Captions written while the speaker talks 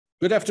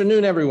Good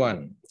afternoon,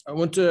 everyone. I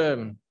want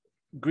to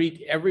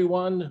greet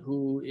everyone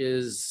who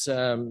is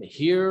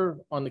here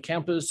on the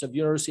campus of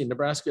University of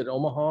Nebraska at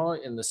Omaha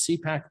in the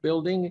CPAC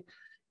building,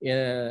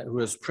 who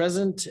is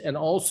present, and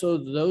also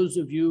those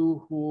of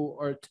you who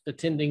are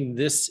attending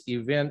this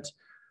event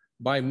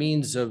by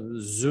means of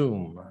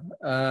Zoom.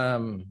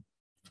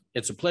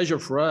 It's a pleasure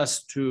for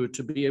us to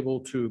be able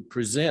to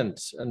present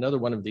another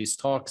one of these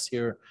talks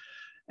here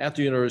at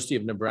the University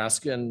of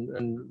Nebraska.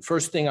 And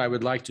first thing I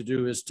would like to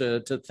do is to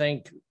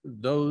thank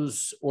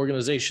those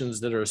organizations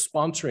that are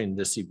sponsoring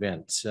this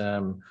event.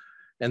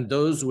 And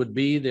those would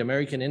be the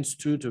American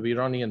Institute of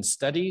Iranian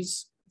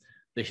Studies,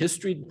 the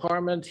History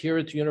Department here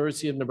at the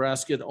University of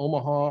Nebraska at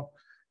Omaha,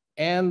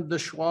 and the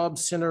Schwab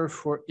Center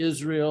for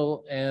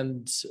Israel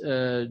and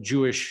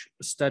Jewish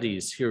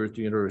Studies here at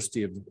the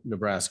University of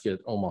Nebraska at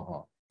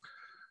Omaha.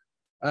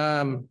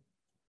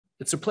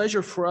 It's a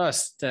pleasure for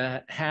us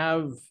to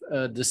have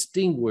a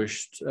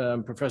distinguished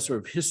professor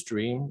of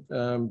history,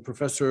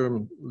 Professor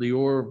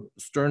Lior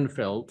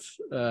Sternfeld,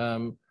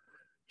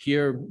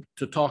 here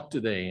to talk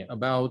today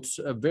about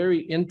a very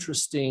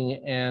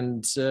interesting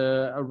and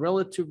a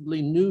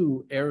relatively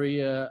new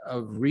area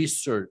of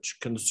research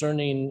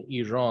concerning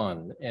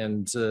Iran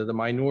and the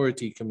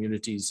minority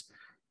communities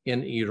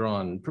in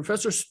Iran.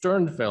 Professor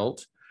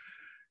Sternfeld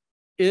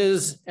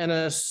is an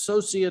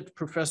associate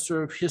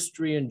professor of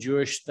history and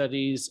Jewish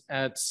studies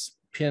at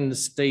Penn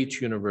State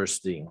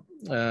University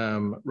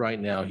right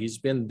now. He's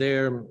been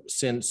there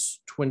since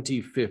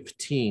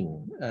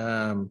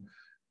 2015,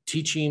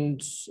 teaching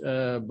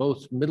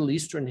both Middle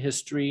Eastern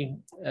history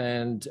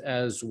and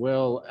as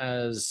well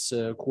as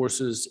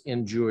courses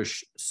in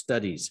Jewish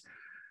studies.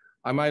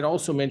 I might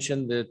also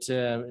mention that,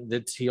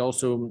 that he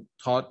also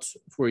taught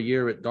for a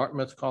year at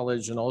Dartmouth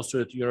College and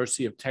also at the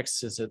University of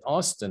Texas at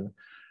Austin,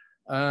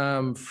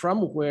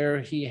 from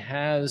where he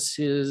has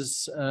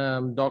his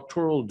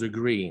doctoral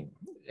degree,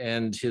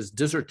 and his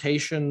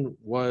dissertation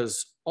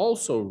was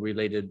also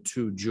related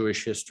to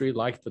Jewish history,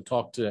 like the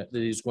talk that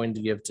he's going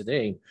to give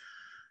today,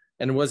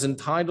 and was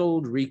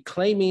entitled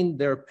Reclaiming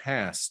Their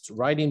Past,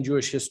 Writing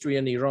Jewish History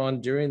in Iran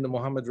During the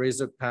Mohammad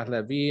Reza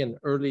Pahlavi and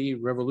Early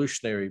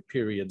Revolutionary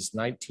Periods,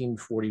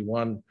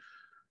 1941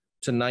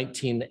 to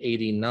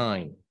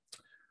 1989.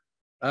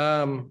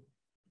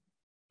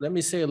 Let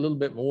me say a little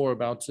bit more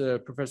about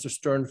Professor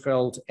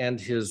Sternfeld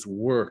and his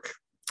work.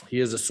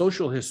 He is a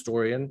social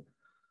historian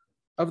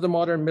of the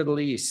modern Middle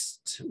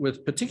East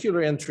with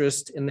particular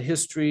interest in the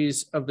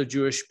histories of the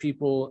Jewish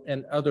people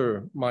and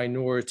other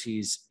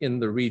minorities in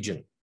the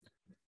region.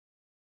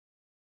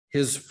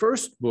 His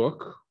first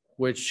book,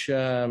 which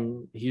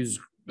he's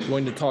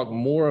going to talk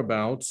more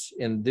about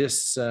in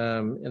this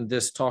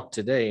talk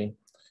today,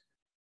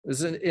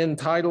 is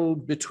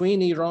entitled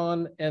Between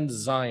Iran and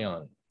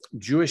Zion: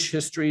 Jewish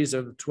Histories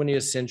of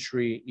 20th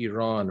Century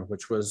Iran,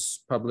 which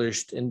was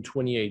published in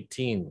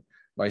 2018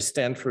 by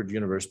Stanford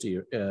University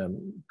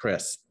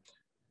Press.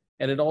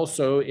 And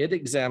it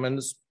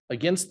examines,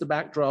 against the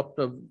backdrop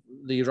of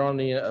the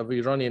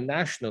Iranian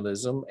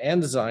nationalism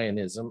and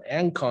Zionism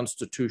and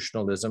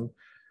constitutionalism,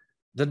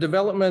 the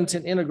development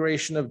and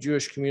integration of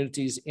Jewish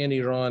communities in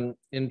Iran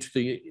into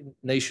the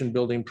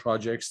nation-building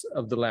projects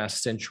of the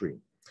last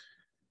century.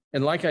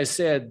 And like I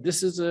said,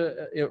 this is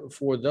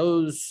for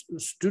those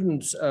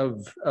students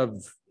of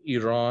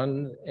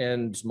Iran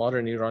and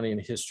modern Iranian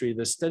history,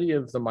 the study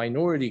of the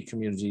minority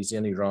communities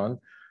in Iran,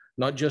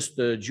 not just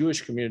the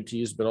Jewish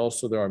communities, but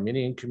also the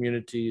Armenian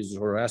communities,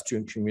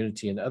 Zoroastrian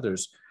community, and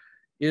others,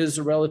 is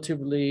a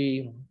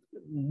relatively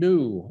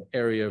new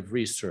area of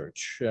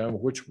research,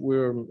 which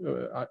we're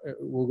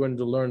going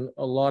to learn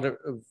a lot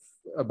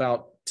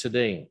about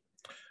today.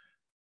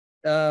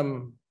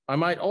 I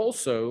might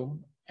also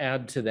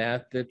add to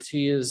that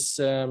he is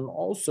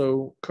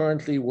also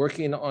currently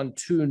working on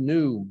 2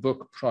 new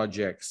book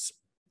projects,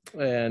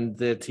 and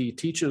that he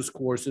teaches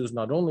courses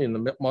not only in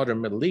the modern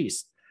Middle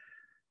East,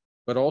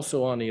 but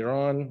also on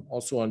Iran,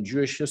 also on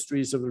Jewish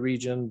histories of the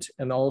region,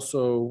 and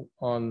also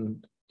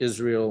on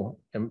Israel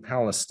and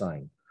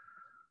Palestine.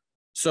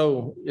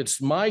 So it's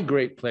my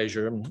great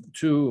pleasure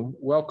to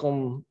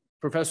welcome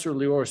Professor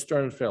Lior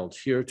Sternfeld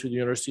here to the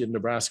University of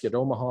Nebraska at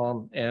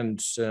Omaha and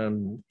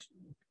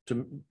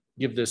to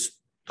give this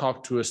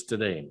talk to us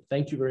today.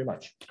 Thank you very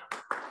much.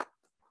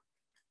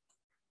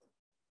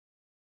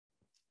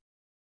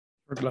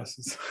 For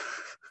glasses.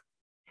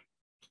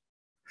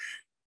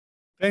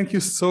 Thank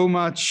you so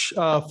much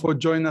for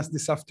joining us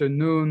this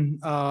afternoon.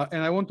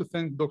 And I want to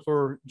thank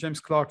Dr. James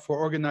Clark for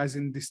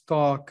organizing this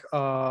talk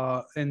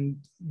and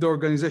the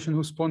organization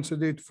who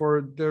sponsored it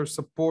for their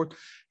support,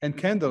 and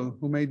Kendall,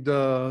 who made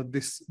the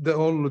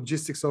whole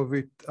logistics of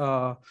it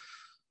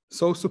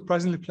so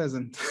surprisingly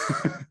pleasant.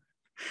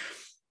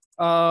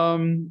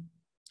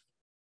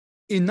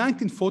 In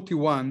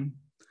 1941,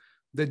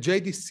 the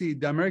JDC,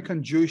 the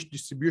American Jewish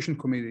Distribution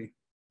Committee,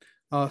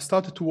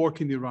 started to work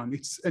in Iran.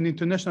 It's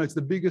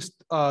the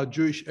biggest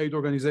Jewish aid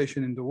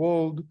organization in the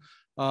world.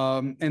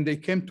 And they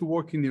came to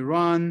work in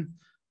Iran,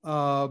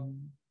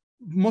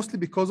 mostly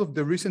because of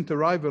the recent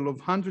arrival of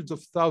hundreds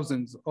of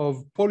thousands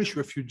of Polish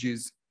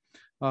refugees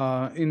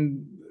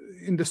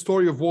in the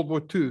story of World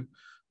War II.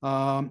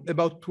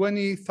 About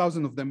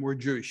 20,000 of them were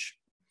Jewish.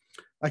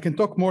 I can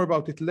talk more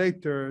about it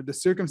later, the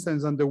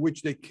circumstances under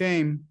which they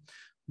came,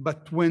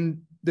 but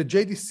when the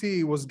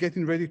JDC was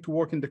getting ready to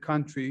work in the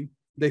country,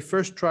 they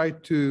first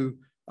tried to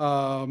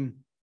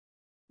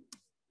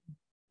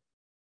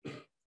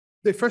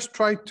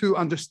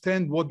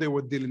understand what they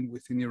were dealing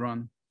with in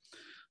Iran.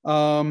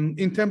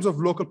 In terms of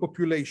local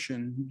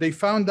population, they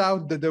found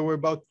out that there were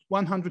about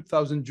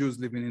 100,000 Jews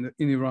living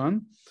in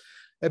Iran.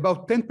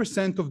 About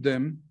 10% of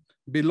them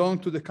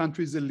belonged to the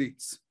country's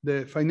elites,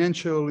 the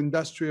financial,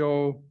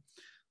 industrial,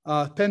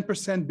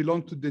 10%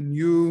 belonged to the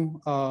new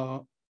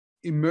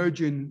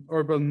emerging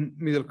urban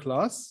middle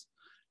class,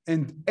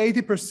 and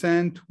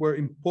 80% were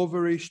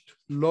impoverished,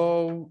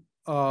 low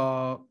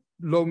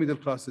middle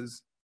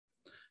classes.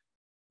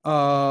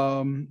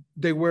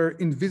 They were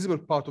invisible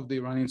part of the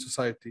Iranian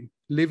society,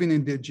 living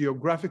in the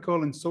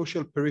geographical and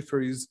social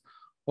peripheries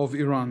of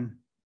Iran.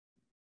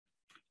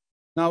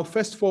 Now,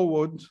 fast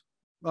forward,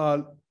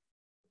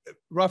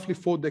 roughly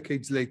 4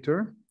 decades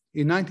later,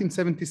 in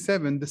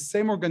 1977, the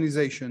same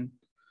organization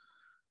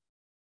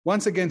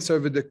once again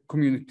surveyed the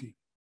community.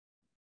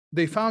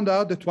 They found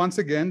out that once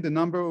again, the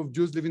number of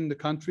Jews living in the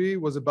country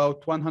was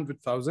about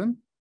 100,000,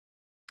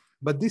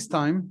 but this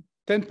time,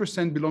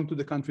 10% belonged to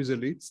the country's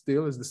elite,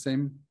 still as the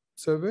same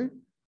survey.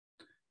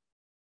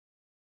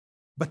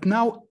 But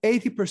now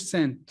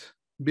 80%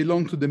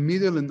 belong to the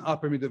middle and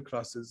upper middle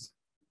classes.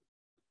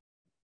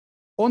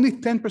 Only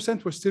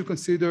 10% were still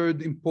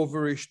considered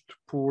impoverished,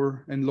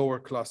 poor, and lower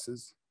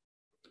classes.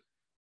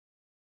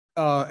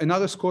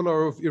 Another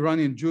scholar of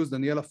Iranian Jews,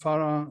 Daniela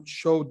Farah,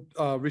 showed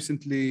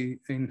recently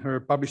in her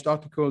published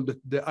article that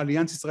the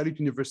Alliance Israélite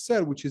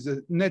Universelle, which is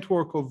a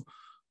network of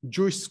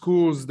Jewish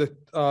schools that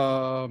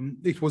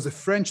it was a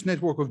French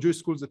network of Jewish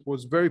schools that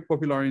was very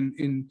popular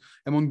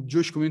among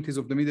Jewish communities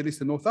of the Middle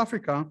East and North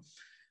Africa.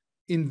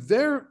 In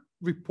their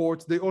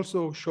reports, they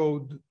also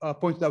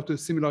pointed out to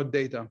similar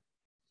data.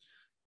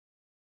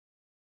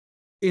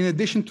 In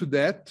addition to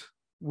that,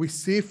 we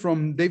see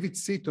from David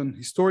Seaton,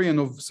 historian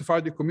of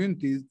Sephardic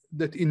communities,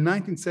 that in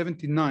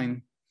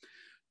 1979,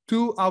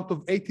 2 out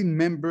of 18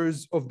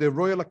 members of the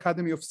Royal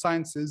Academy of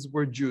Sciences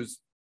were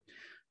Jews.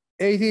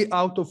 80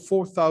 out of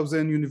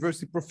 4,000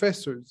 university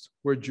professors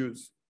were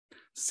Jews.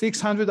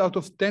 600 out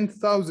of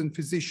 10,000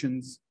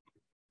 physicians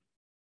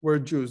were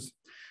Jews.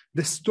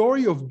 The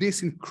story of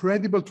this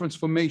incredible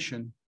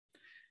transformation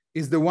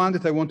is the one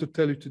that I want to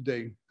tell you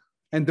today,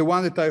 and the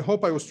one that I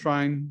hope I was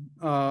trying,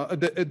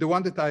 the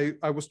one that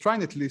I was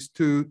trying at least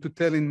to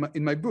tell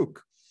in my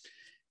book.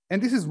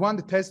 And this is one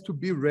that has to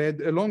be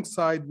read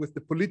alongside with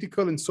the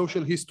political and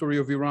social history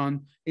of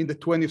Iran in the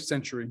 20th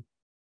century.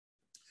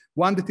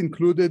 One that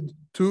included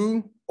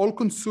 2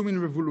 all-consuming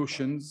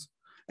revolutions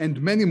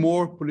and many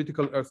more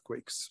political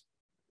earthquakes.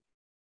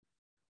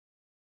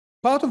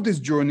 Part of this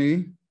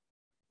journey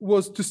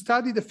was to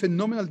study the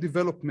phenomenal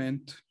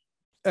development.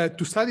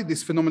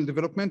 This phenomenal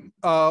development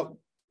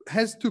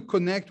has to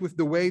connect with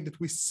the way that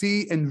we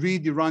see and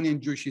read Iranian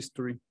Jewish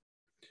history.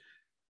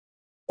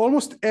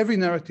 Almost every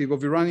narrative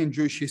of Iranian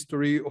Jewish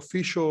history,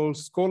 official,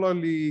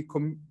 scholarly,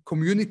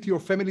 community or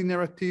family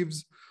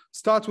narratives,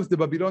 starts with the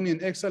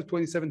Babylonian exile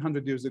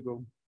 2,700 years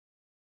ago.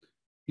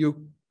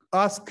 You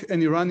ask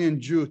an Iranian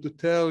Jew to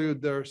tell you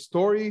their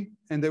story,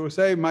 and they will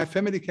say, my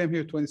family came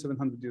here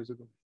 2,700 years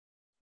ago.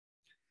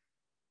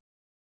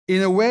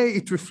 In a way,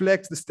 it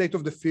reflects the state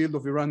of the field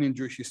of Iranian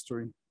Jewish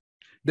history.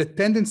 The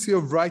tendency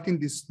of writing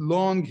this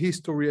long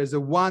history as a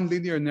one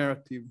linear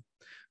narrative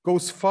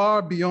goes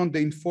far beyond the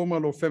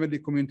informal or family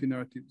community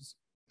narratives.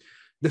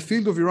 The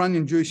field of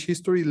Iranian Jewish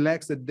history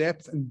lacks the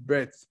depth and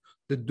breadth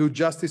that do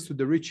justice to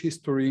the rich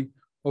history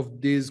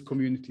of these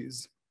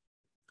communities.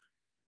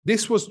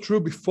 This was true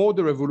before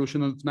the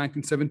revolution of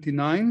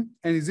 1979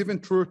 and is even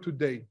truer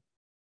today.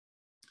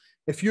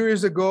 A few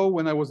years ago,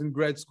 when I was in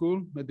grad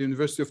school at the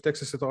University of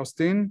Texas at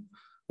Austin,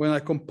 when I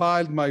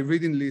compiled my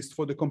reading list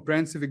for the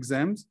comprehensive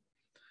exams,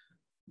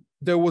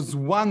 there was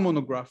one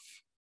monograph,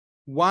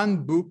 one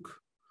book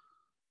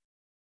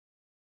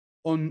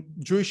on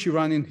Jewish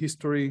Iranian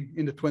history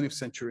in the 20th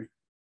century.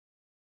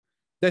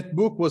 That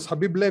book was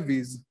Habib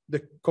Levy's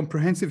The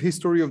Comprehensive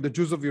History of the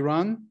Jews of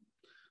Iran,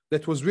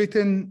 that was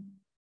written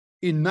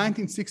in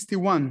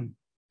 1961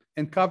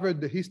 and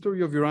covered the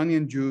history of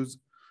Iranian Jews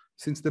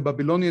since the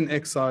Babylonian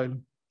exile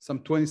some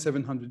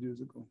 2,700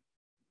 years ago.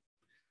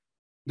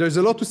 There's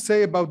a lot to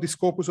say about this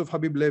corpus of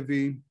Habib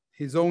Levy,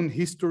 his own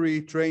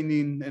history,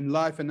 training, and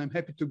life, and I'm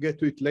happy to get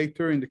to it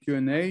later in the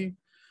Q&A.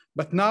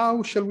 But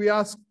now, shall we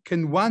ask,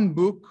 can one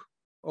book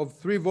of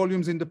 3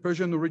 volumes in the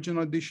Persian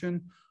original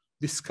edition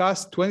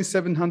discuss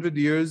 2,700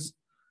 years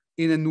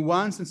in a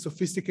nuanced and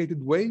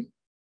sophisticated way?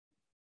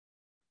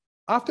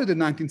 After the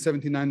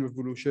 1979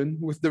 revolution,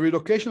 with the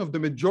relocation of the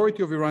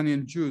majority of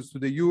Iranian Jews to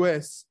the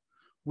US,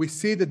 we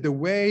see that the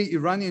way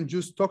Iranian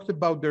Jews talked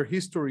about their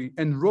history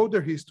and wrote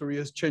their history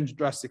has changed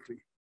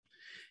drastically.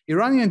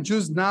 Iranian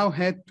Jews now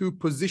had to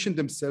position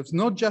themselves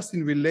not just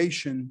in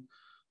relation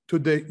to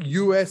the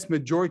US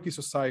majority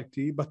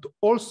society, but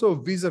also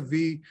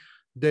vis-a-vis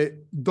the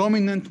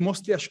dominant,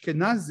 mostly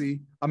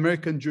Ashkenazi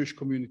American Jewish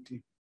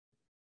community.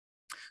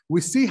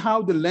 We see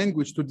how the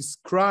language to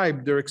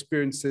describe their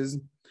experiences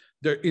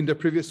in their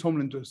previous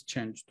homeland has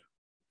changed.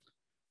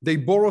 They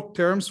borrowed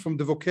terms from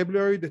the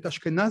vocabulary that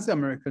Ashkenazi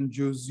American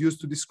Jews used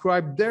to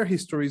describe their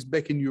histories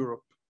back in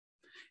Europe.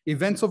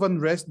 Events of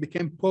unrest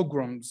became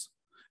pogroms,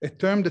 a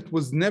term that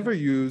was never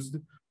used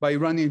by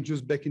Iranian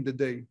Jews back in the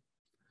day.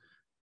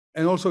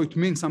 And also it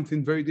means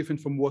something very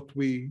different from what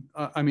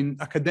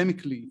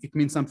academically, it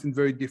means something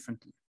very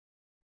different.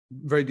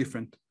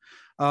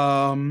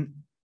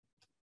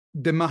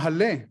 The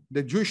Mahaleh,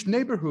 the Jewish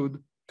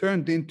neighborhood,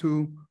 turned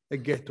into a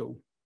ghetto.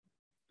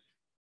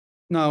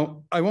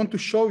 Now, I want to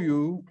show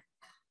you,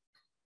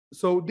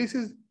 so this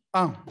is,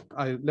 for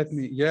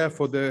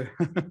the,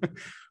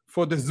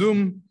 for the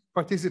Zoom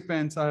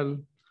participants, I'll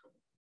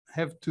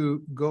have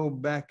to go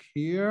back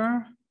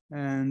here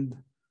and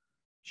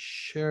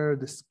share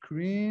the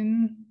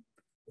screen.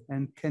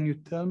 And can you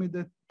tell me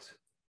that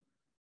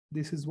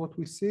this is what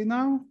we see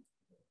now?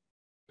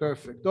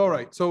 Perfect. All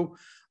right. So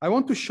I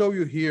want to show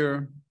you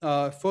here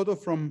a photo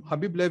from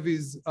Habib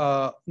Levy's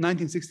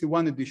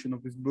 1961 edition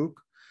of his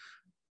book.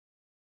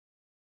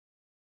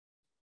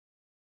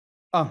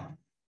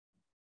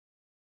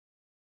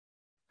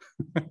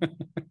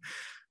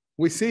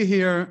 We see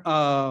here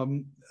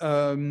an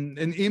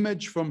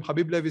image from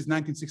Habib Levy's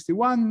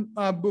 1961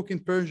 book in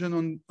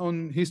Persian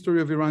on history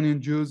of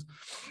Iranian Jews.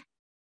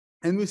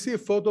 And we see a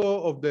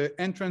photo of the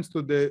entrance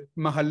to the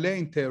Mahaleh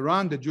in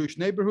Tehran, the Jewish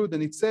neighborhood.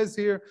 And it says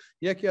here,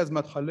 Yeki az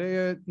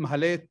Mahaleh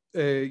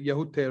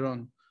Yehud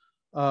Tehran,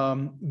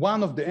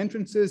 one of the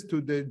entrances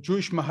to the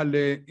Jewish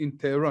Mahaleh in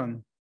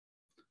Tehran.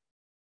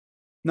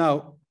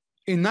 Now,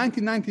 in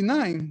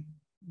 1999,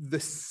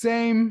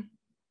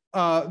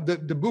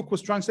 the book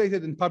was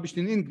translated and published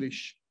in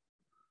English.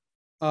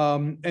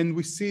 And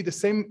we see the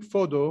same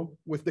photo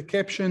with the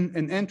caption,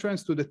 an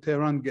entrance to the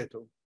Tehran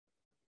ghetto.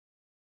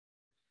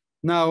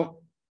 Now,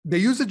 the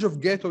usage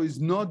of ghetto is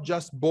not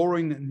just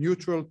borrowing a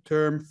neutral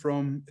term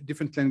from a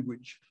different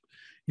language.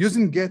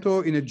 Using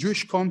ghetto in a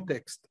Jewish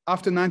context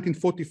after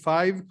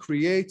 1945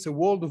 creates a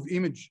world of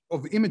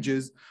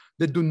images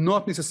that do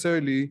not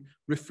necessarily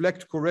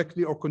reflect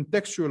correctly or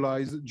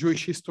contextualize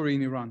Jewish history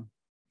in Iran.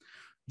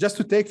 Just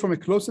to take from a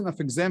close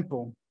enough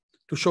example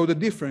to show the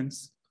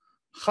difference,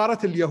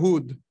 Kharat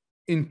el-Yahud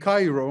in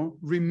Cairo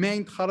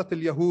remained Kharat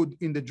el-Yahud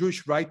in the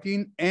Jewish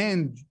writing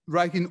and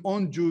writing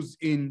on Jews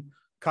in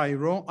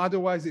Cairo,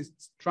 otherwise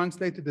it's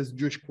translated as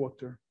Jewish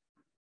quarter.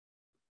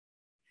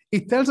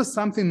 It tells us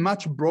something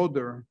much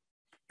broader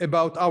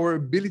about our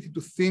ability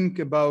to think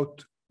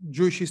about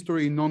Jewish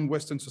history in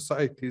non-Western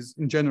societies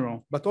in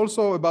general, but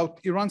also about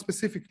Iran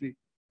specifically.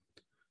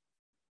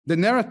 The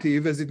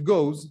narrative as it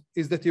goes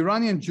is that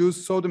Iranian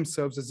Jews saw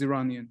themselves as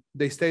Iranian.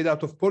 They stayed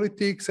out of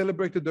politics,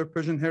 celebrated their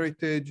Persian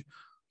heritage.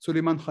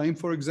 Suleiman Chaim,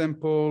 for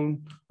example,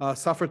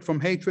 suffered from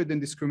hatred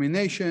and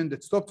discrimination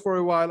that stopped for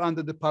a while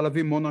under the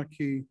Pahlavi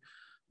monarchy.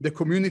 The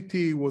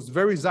community was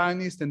very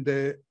Zionist, and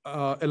the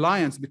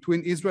alliance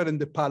between Israel and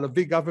the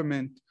Pahlavi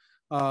government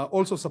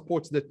also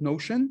supports that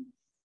notion.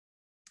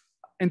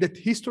 And that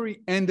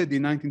history ended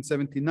in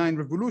 1979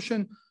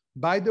 revolution,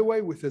 by the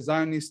way, with a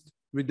Zionist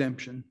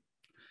redemption.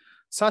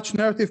 Such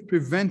narrative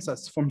prevents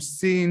us from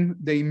seeing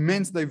the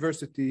immense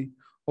diversity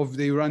of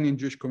the Iranian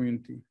Jewish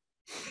community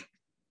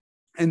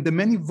and the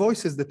many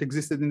voices that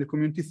existed in the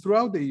community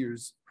throughout the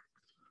years.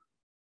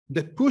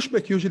 The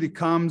pushback usually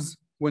comes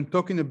when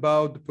talking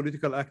about the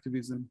political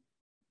activism,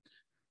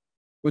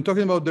 when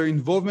talking about their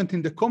involvement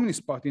in the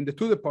Communist Party, in the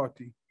Tudeh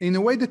Party, in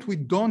a way that we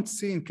don't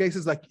see in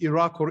cases like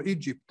Iraq or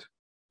Egypt.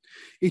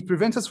 It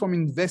prevents us from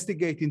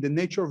investigating the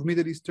nature of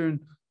Middle Eastern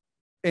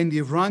and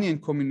Iranian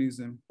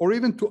communism, or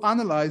even to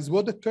analyze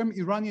what the term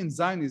Iranian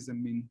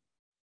Zionism means.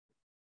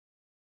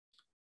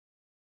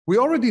 We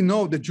already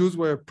know that Jews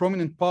were a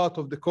prominent part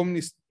of the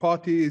communist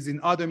parties in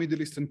other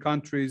Middle Eastern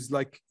countries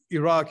like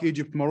Iraq,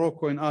 Egypt,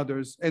 Morocco, and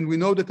others. And we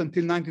know that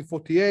until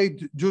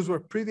 1948, Jews were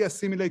pretty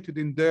assimilated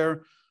in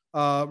their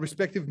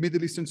respective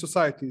Middle Eastern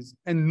societies.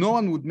 And no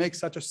one would make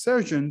such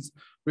assertions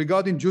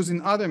regarding Jews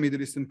in other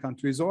Middle Eastern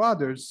countries or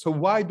others. So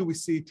why do we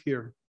see it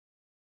here?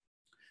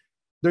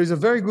 There is a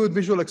very good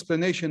visual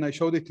explanation. I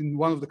showed it in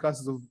one of the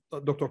classes of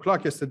Dr.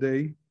 Clark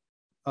yesterday.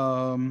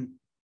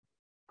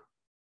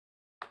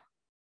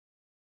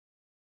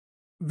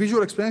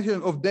 Visual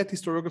explanation of that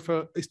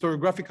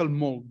historiographical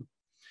mold.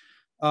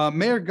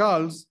 Meir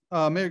Gal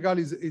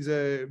is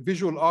a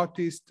visual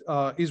artist,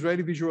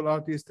 Israeli visual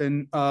artist,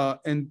 and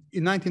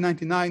in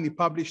 1999 he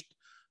published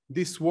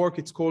this work.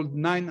 It's called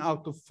 9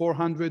 out of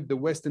 400, The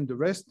West and the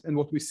Rest. And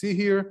what we see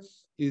here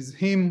is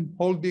him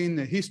holding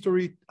a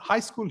high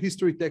school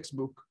history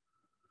textbook.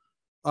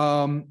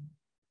 9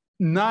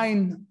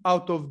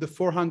 out of the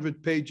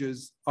 400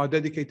 pages are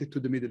dedicated to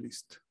the Middle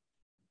East.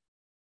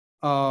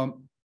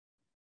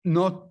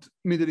 Not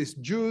Middle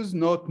East Jews,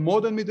 not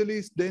modern Middle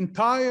East, the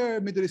entire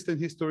Middle Eastern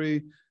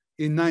history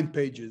in 9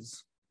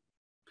 pages.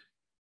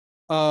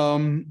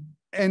 And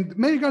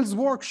Meir Gal's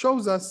work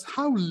shows us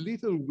how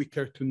little we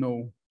care to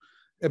know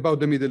about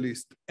the Middle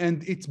East.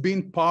 And it's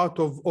been part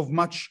of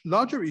much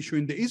larger issue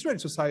in the Israeli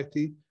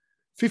society,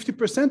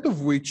 50%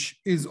 of which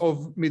is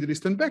of Middle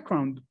Eastern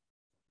background.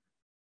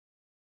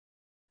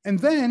 And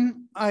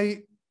then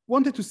I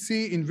wanted to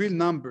see in real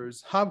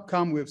numbers, how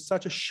come we have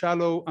such a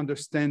shallow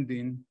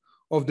understanding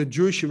of the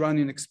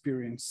Jewish-Iranian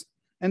experience?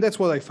 And that's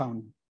what I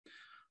found.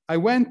 I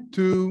went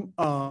to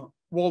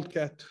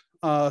WorldCat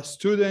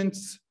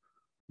students.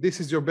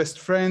 This is your best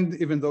friend,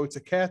 even though it's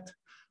a cat.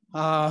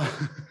 I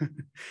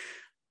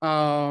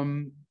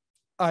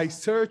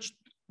searched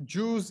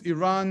Jews,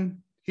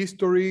 Iran,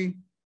 history,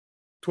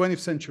 20th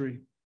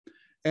century,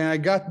 and I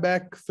got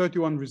back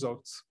 31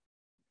 results.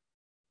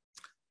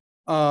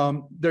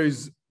 There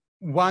is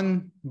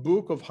one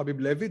book of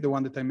Habib Levy, the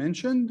one that I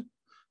mentioned.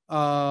 There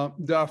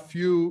are a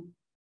few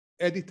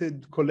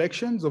edited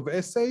collections of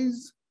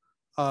essays,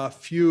 a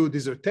few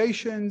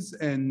dissertations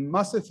and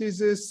master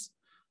thesis,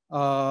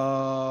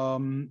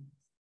 VHS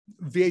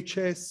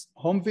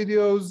home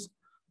videos,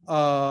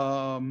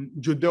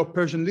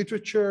 Judeo-Persian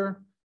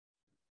literature,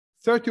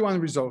 31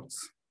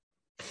 results.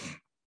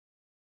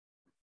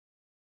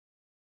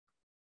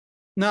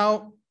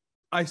 Now,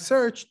 I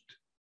searched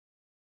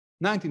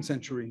 19th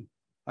century.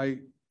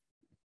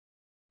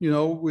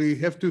 We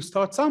have to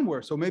start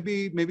somewhere. So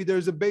maybe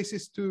there's a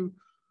basis to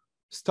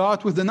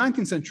start with the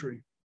 19th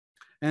century.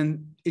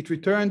 And it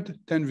returned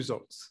 10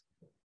 results.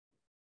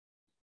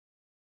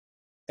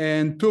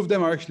 And 2 of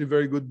them are actually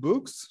very good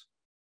books.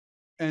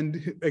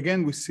 And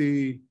again, we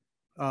see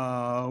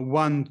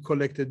one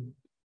collected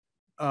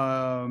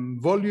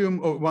volume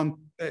or one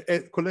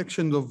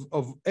collection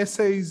of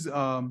essays.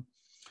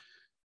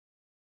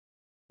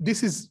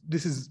 This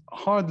is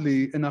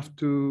hardly enough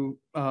to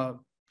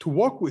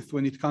work with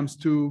when it comes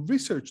to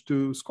research,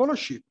 to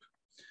scholarship.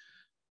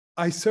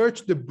 I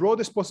searched the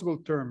broadest possible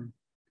term,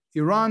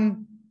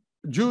 Iran,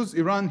 Jews,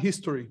 Iran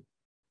history,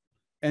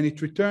 and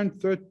it returned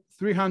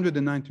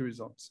 390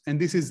 results. And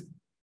this is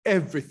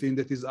everything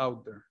that is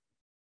out there,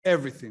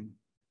 everything.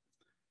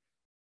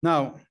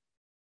 Now,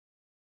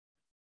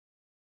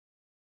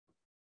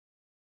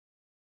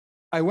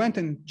 I went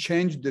and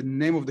changed the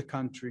name of the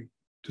country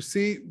to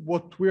see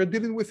what we are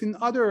dealing with in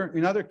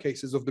other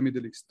cases of the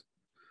Middle East.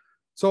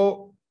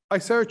 So I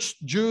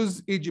searched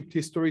Jews, Egypt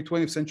history,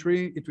 20th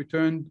century. It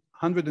returned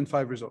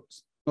 105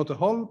 results. Not a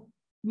whole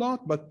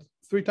lot, but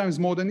 3 times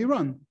more than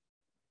Iran.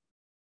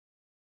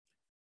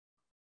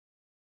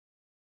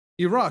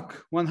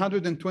 Iraq,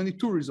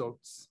 122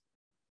 results.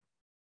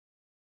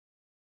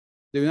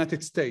 The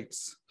United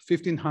States,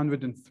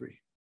 1,503.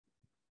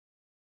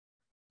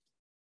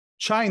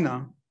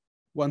 China,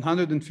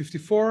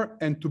 154.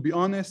 And to be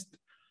honest,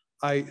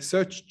 I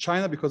searched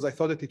China because I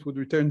thought that it would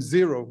return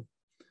 0.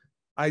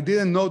 I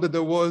didn't know that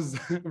there was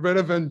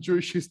relevant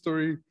Jewish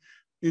history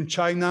in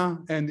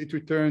China, and it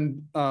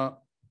returned 5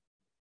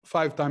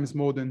 times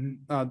more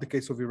than the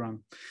case of Iran.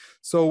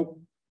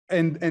 So,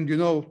 and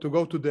to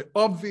go to the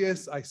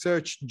obvious, I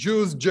searched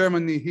Jews,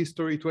 Germany,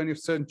 history, 20th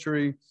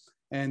century,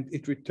 and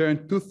it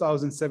returned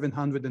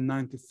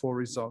 2,794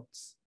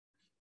 results.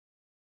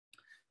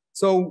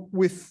 So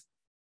with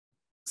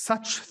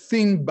such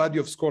thin body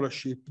of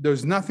scholarship,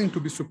 there's nothing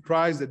to be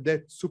surprised at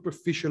that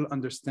superficial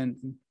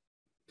understanding.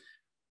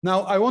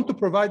 Now, I want to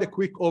provide a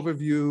quick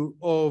overview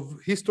of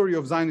history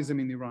of Zionism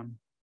in Iran.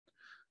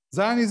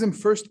 Zionism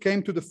first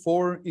came to the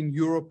fore in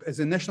Europe as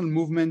a national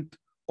movement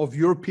of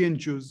European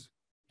Jews.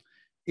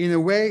 In a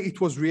way, it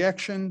was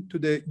reaction to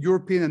the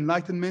European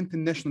Enlightenment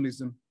and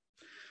nationalism.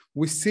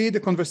 We see the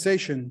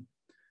conversation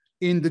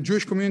in the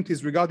Jewish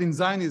communities regarding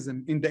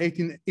Zionism in the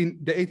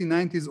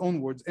 1890s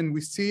onwards, and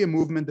we see a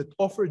movement that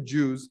offered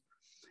Jews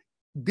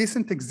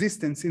decent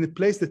existence in a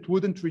place that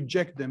wouldn't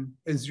reject them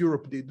as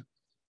Europe did.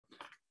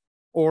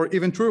 Or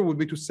even truer would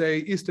be to say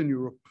Eastern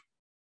Europe.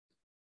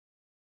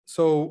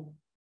 So,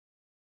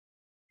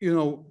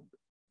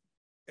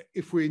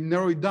 if we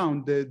narrow it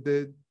down,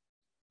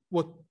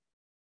 what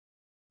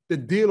the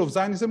deal of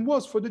Zionism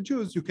was for the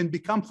Jews, you can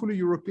become fully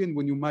European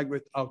when you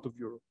migrate out of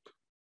Europe.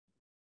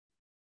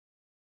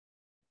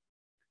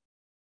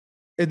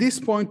 At this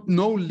point,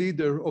 no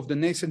leader of the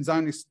nascent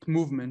Zionist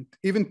movement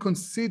even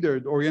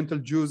considered Oriental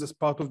Jews as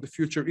part of the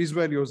future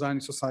Israeli or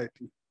Zionist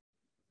society.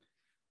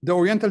 The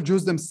Oriental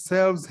Jews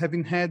themselves,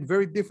 having had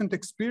very different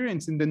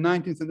experience in the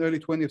 19th and early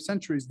 20th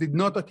centuries, did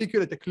not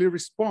articulate a clear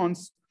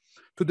response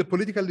to the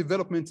political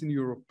developments in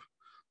Europe.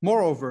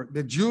 Moreover,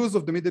 the Jews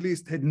of the Middle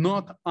East had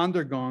not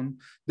undergone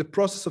the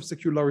process of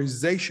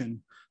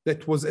secularization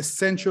that was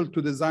essential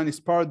to the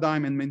Zionist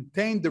paradigm and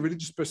maintained the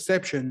religious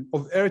perception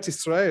of Eretz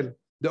Israel,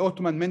 the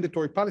Ottoman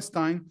Mandatory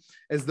Palestine,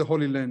 as the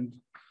Holy Land.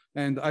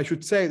 And I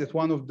should say that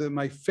one of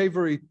my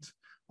favorite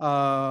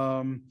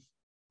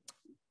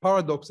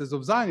paradoxes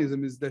of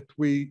Zionism is that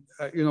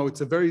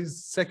it's a very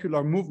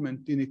secular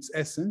movement in its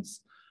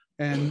essence.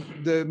 And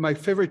my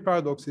favorite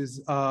paradox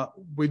is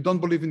we don't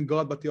believe in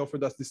God, but he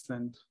offered us this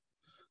land.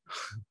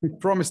 He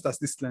promised us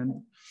this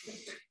land.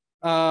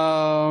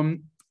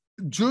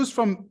 Jews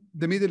from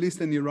the Middle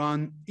East and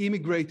Iran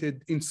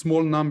immigrated in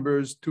small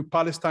numbers to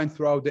Palestine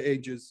throughout the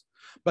ages.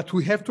 But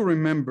we have to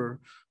remember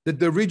that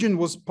the region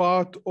was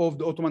part of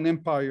the Ottoman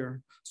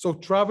Empire, so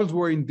travels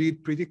were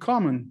indeed pretty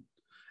common,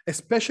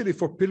 especially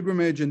for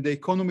pilgrimage and the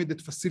economy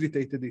that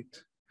facilitated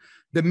it.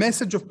 The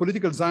message of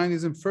political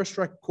Zionism first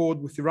struck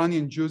chord with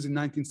Iranian Jews in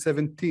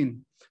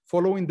 1917,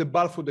 following the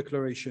Balfour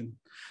Declaration,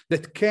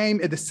 that came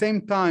at the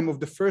same time of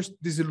the first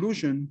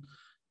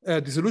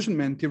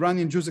disillusionment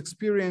Iranian Jews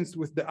experienced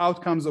with the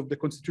outcomes of the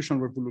Constitutional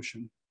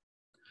Revolution.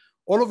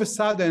 All of a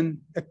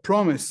sudden, a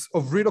promise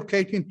of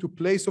relocating to a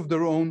place of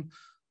their own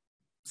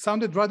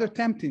sounded rather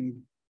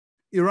tempting.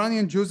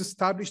 Iranian Jews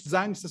established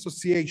Zionist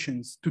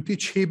associations to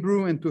teach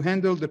Hebrew and to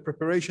handle the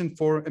preparation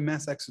for a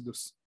mass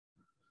exodus.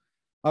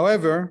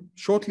 However,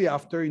 shortly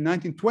after, in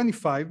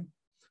 1925,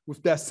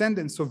 with the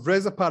ascendance of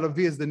Reza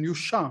Pahlavi as the new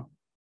Shah,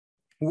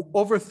 who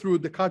overthrew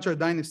the Qajar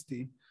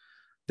dynasty,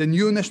 the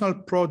new national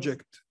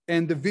project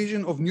and the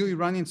vision of new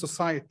Iranian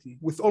society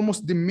with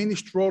almost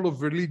diminished role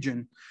of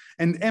religion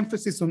and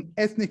emphasis on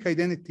ethnic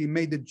identity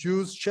made the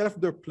Jews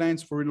shelve their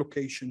plans for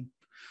relocation.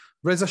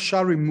 Reza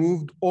Shah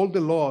removed all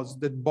the laws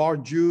that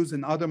barred Jews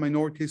and other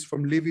minorities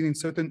from living in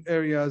certain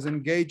areas,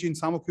 engaged in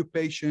some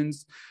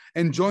occupations,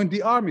 and joined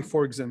the army,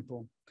 for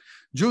example.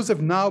 Jews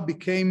have now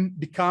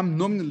become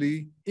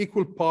nominally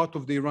equal part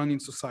of the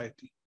Iranian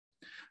society.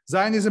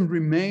 Zionism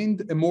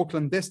remained a more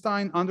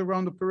clandestine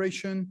underground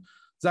operation.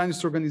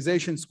 Zionist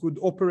organizations could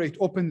operate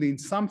openly in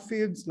some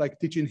fields, like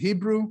teaching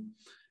Hebrew,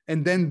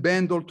 and then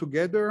band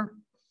altogether.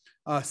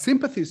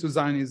 Sympathies to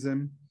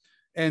Zionism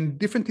and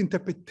different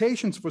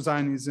interpretations for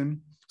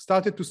Zionism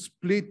started to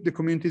split the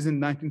communities in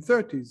the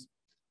 1930s.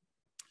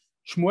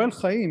 Shmuel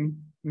Chaim,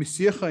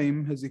 Monsieur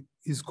Chaim, as he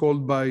is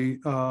called by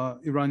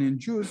Iranian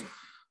Jews,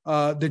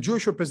 the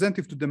Jewish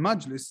representative to the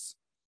Majlis,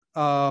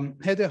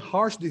 had a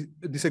harsh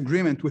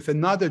disagreement with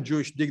another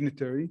Jewish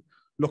dignitary,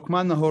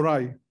 Lokman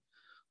Nahorai.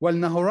 While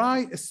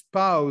Nahorai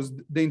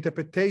espoused the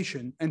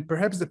interpretation and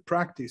perhaps the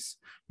practice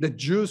that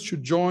Jews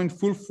should join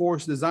full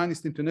force the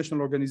Zionist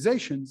international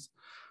organizations,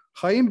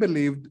 Chaim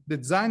believed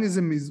that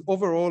Zionism is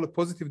overall a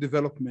positive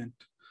development,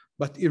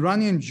 but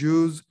Iranian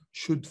Jews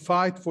should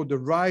fight for the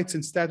rights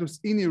and status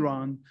in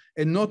Iran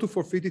and not to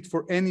forfeit it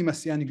for any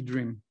messianic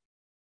dream.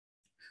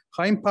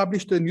 Chaim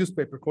published a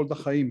newspaper called the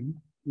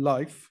Chaim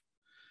Life,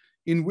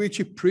 in which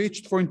he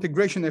preached for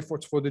integration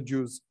efforts for the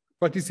Jews,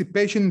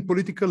 participation in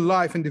political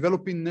life, and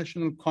developing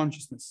national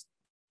consciousness.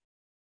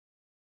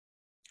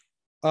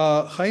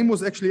 Chaim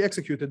was actually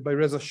executed by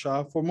Reza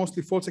Shah for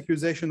mostly false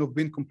accusation of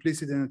being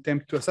complicit in an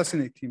attempt to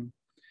assassinate him.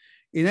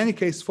 In any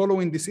case,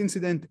 following this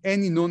incident,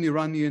 any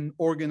non-Iranian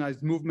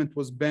organized movement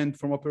was banned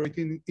from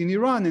operating in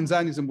Iran, and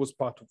Zionism was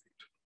part of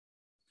it.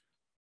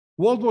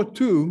 World War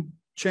II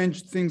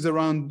changed things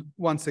around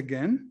once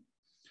again.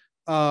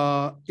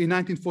 In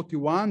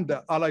 1941,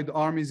 the Allied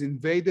armies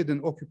invaded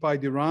and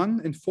occupied Iran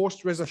and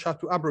forced Reza Shah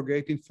to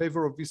abrogate in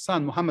favor of his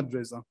son, Mohammad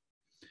Reza,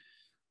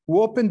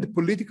 who opened the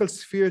political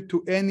sphere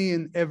to any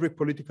and every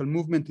political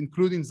movement,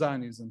 including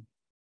Zionism.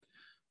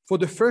 For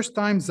the first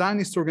time,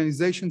 Zionist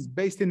organizations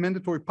based in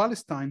mandatory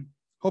Palestine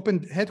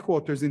opened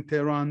headquarters in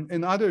Tehran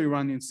and other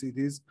Iranian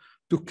cities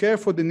to care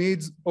for the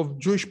needs of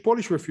Jewish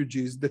Polish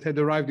refugees that had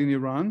arrived in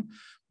Iran,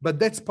 but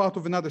that's part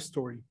of another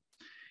story.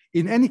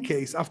 In any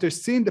case, after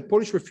seeing the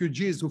Polish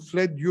refugees who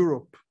fled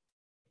Europe,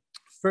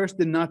 first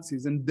the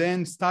Nazis and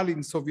then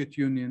Stalin's Soviet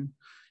Union,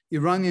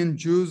 Iranian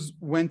Jews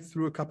went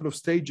through a couple of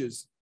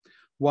stages.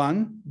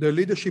 One, their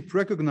leadership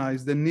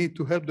recognized the need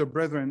to help their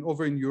brethren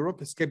over in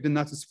Europe escape the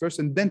Nazis first,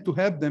 and then to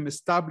help them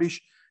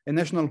establish a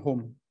national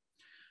home.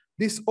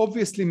 This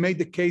obviously made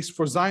the case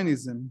for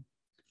Zionism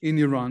in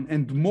Iran,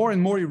 and more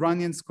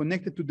Iranians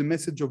connected to the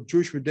message of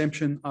Jewish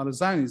redemption out of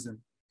Zionism.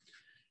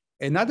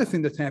 Another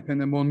thing that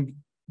happened among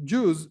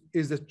Jews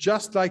is that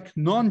just like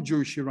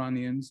non-Jewish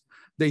Iranians,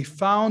 they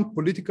found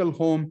political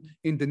home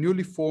in the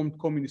newly formed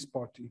Communist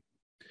Party.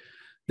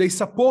 They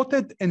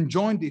supported and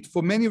joined it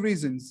for many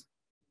reasons.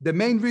 The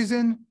main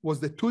reason was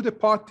the Tudeh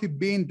party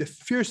being the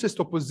fiercest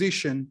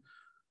opposition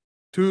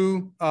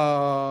to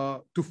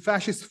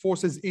fascist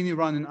forces in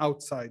Iran and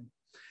outside,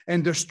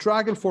 and their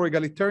struggle for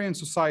egalitarian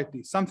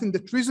society, something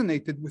that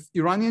resonated with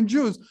Iranian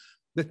Jews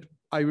that,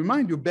 I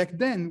remind you, back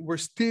then were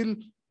still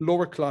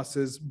lower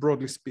classes,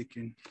 broadly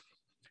speaking.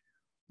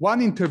 One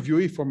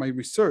interviewee for my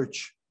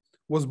research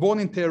was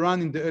born in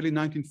Tehran in the early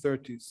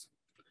 1930s,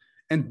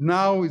 and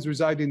now is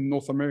residing in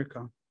North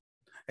America.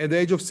 At the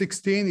age of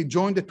 16, he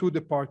joined the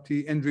Tudeh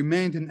party and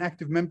remained an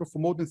active member for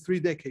more than 3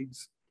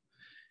 decades.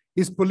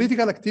 His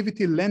political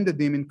activity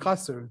landed him in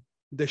Qasr,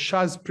 the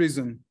Shah's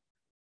prison,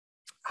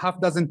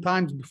 half dozen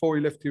times before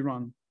he left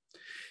Iran.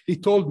 He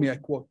told me, I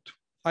quote,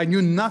 "I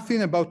knew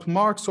nothing about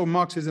Marx or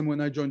Marxism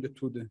when I joined the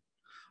Tudeh.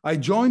 I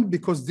joined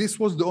because this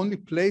was the only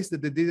place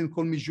that they didn't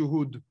call me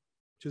Juhud,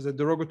 which is a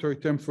derogatory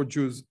term for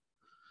Jews.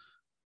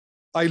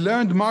 I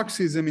learned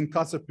Marxism in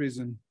Qasr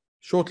prison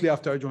shortly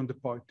after I joined the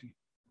party."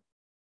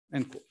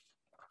 End quote.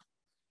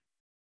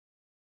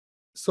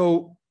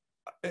 So,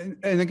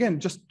 and again,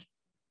 just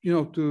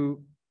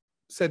to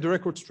set the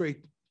record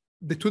straight,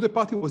 the Tudeh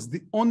party was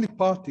the only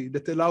party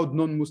that allowed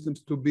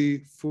non-Muslims to be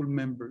full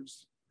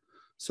members.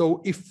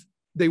 So if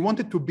they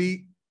wanted to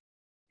be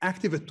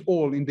active at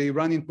all in the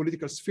Iranian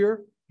political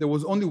sphere, there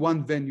was only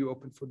one venue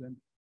open for them.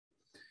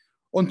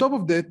 On top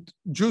of that,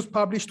 Jews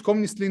published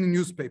communist-leaning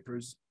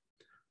newspapers.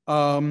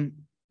 For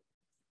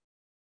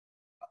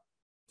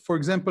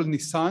example,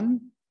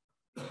 Nisan,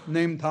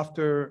 named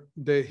after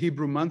the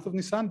Hebrew month of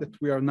Nisan, that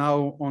we are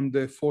now on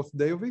the 4th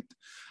day of it,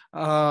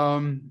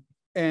 and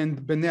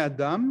Bnei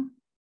Adam.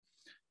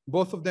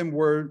 Both of them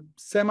were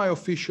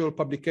semi-official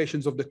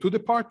publications of the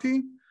Tudeh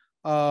party.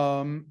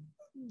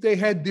 They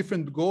had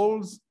different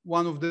goals.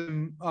 One of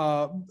them,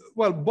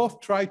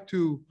 both tried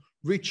to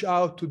reach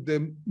out to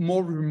the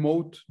more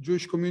remote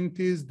Jewish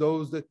communities,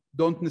 those that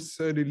don't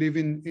necessarily live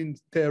in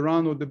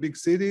Tehran or the big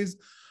cities,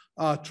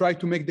 try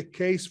to make the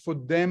case for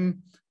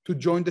them to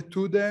join the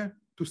Tudeh,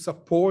 to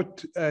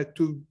support,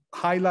 to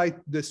highlight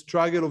the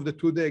struggle of the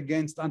Tudeh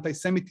against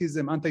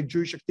anti-Semitism,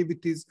 anti-Jewish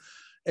activities,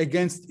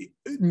 against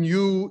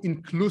new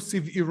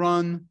inclusive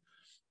Iran,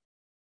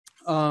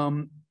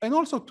 and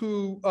also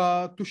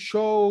to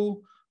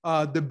show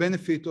the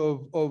benefit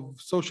of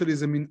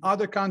socialism in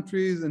other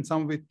countries, and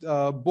some of it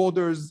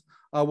borders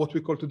what we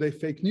call today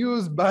fake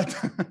news,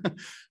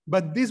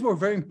 but these were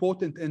very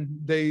important, and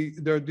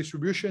their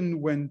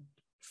distribution went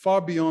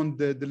far beyond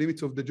the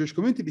limits of the Jewish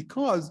community,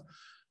 because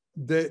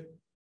the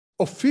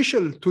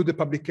official to the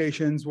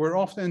publications were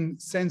often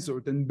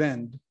censored and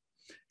banned.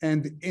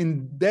 And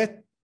in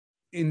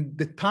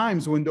the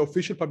times when the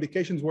official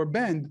publications were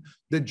banned,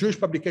 the Jewish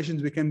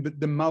publications became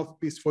the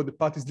mouthpiece for the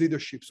party's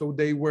leadership. So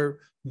they were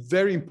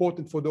very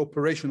important for the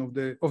operation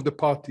of the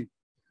party.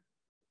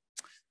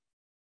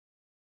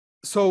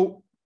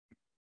 So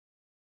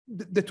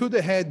the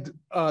Tudeh had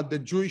the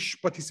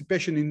Jewish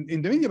participation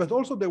in the media, but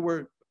also there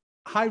were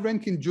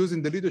high-ranking Jews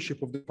in the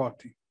leadership of the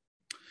party.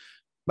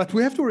 But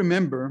we have to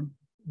remember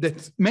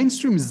that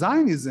mainstream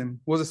Zionism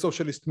was a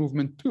socialist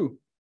movement too,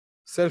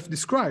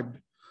 self-described.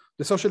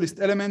 The socialist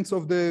elements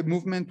of the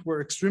movement were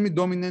extremely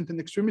dominant and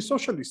extremely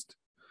socialist.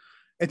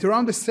 At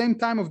around the same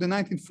time of the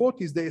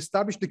 1940s, they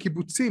established the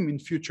kibbutzim in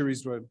future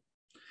Israel.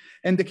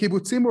 And the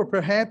kibbutzim were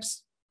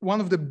perhaps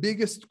one of the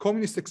biggest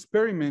communist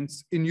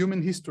experiments in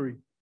human history.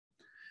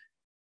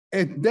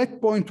 At that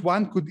point,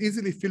 one could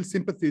easily feel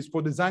sympathies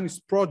for the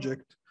Zionist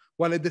project,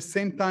 while at the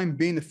same time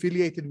being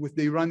affiliated with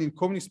the Iranian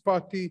Communist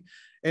Party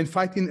and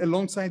fighting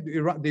alongside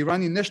the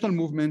Iranian national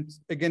movement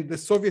against the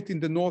Soviet in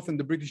the north and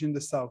the British in the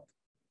south.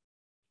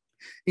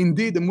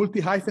 Indeed, a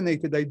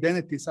multi-hyphenated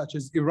identity such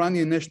as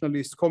Iranian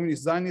nationalist,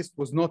 communist Zionist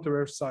was not a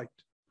rare sight.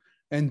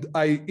 And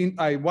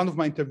one of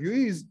my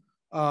interviewees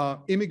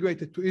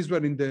immigrated to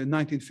Israel in the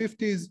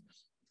 1950s,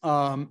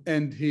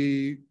 and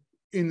he,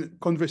 in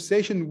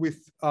conversation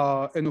with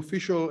an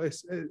official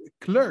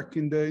clerk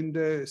in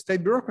the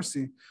state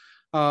bureaucracy,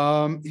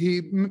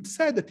 he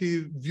said that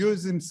he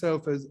views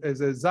himself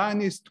as a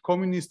Zionist,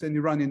 communist, and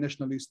Iranian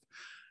nationalist.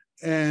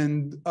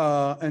 And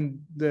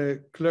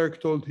the clerk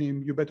told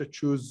him, you better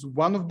choose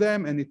one of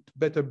them, and it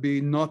better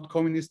be not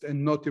communist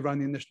and not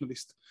Iranian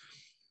nationalist.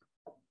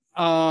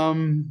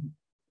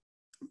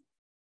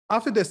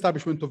 After the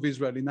establishment of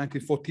Israel in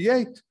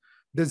 1948,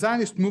 the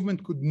Zionist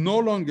movement could no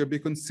longer be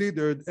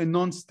considered a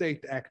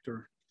non-state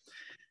actor.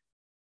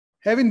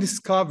 Having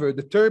discovered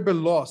the terrible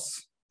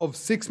loss of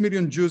 6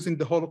 million Jews in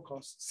the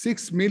Holocaust,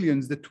 6 million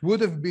that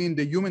would have been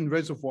the human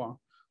reservoir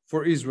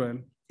for Israel,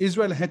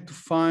 Israel had to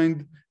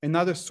find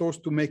another source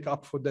to make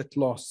up for that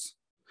loss.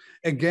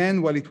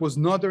 Again, while it was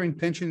not their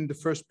intention in the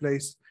first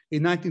place,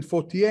 in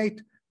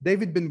 1948,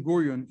 David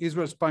Ben-Gurion,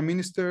 Israel's prime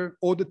minister,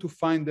 ordered to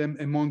find them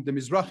among the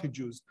Mizrahi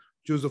Jews,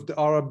 Jews of the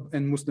Arab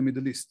and Muslim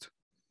Middle East.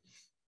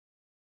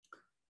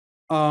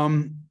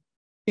 In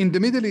the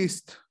Middle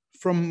East,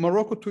 from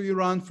Morocco to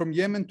Iran, from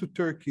Yemen to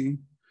Turkey,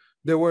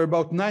 there were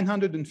about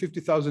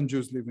 950,000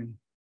 Jews living.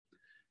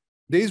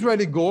 The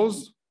Israeli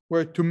goals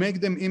were to make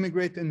them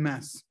immigrate en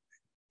masse.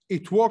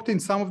 It worked in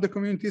some of the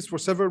communities for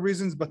several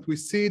reasons, but we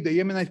see the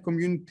Yemenite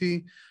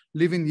community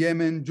live in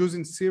Yemen, Jews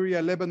in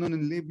Syria, Lebanon,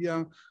 and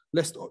Libya,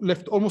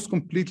 left almost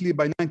completely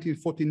by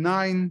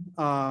 1949,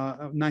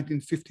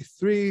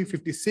 1953,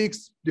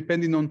 56,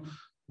 depending on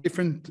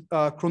different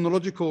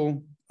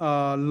chronological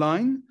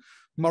line.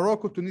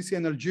 Morocco, Tunisia,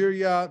 and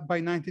Algeria by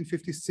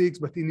 1956,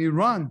 but in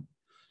Iran,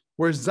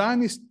 where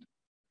Zionist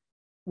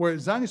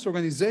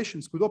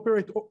organizations could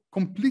operate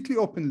completely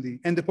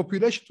openly, and the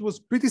population was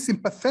pretty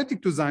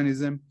sympathetic to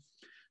Zionism,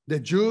 the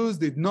Jews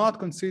did not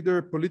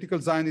consider political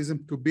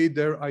Zionism to be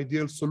their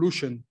ideal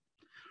solution.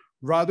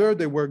 Rather,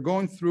 they were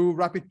going through a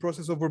rapid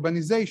process of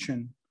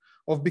urbanization,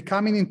 of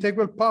becoming an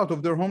integral part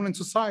of their homeland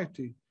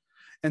society.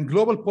 And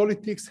global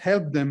politics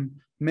helped them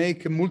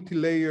make a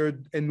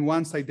multi-layered and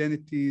nuanced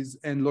identities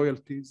and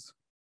loyalties.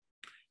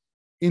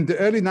 In the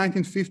early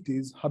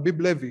 1950s,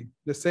 Habib Levy,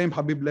 the same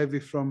Habib Levy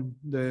from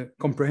the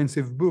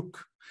comprehensive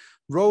book,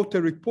 wrote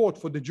a report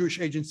for the Jewish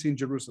Agency in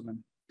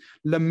Jerusalem,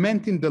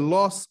 lamenting the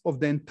loss of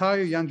the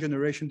entire young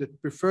generation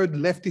that preferred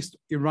leftist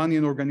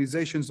Iranian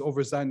organizations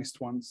over Zionist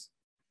ones.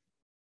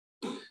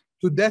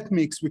 To that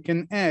mix, we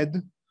can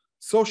add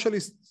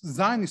socialist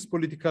Zionist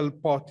political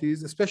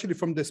parties, especially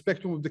from the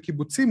spectrum of the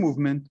kibbutzi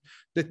movement,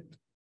 that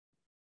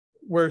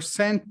were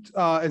sent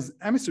as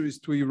emissaries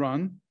to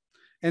Iran,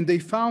 and they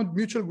found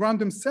mutual ground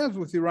themselves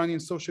with Iranian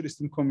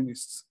socialists and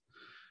communists.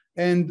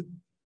 And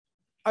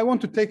I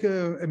want to take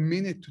a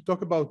minute to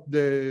talk about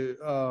the,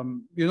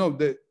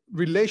 the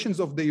relations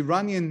of the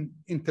Iranian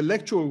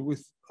intellectual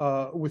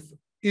with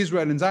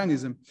Israel and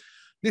Zionism.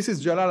 This is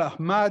Jalal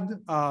Ahmad.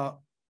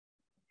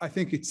 I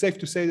think it's safe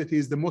to say that he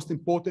is the most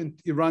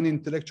important Iranian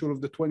intellectual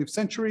of the 20th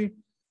century.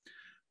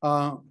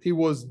 He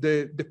was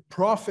the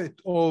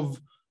prophet of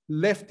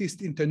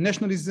leftist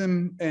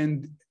internationalism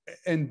and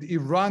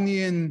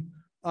Iranian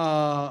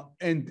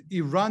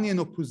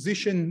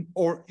opposition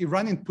or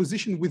Iranian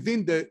position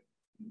within the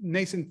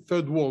nascent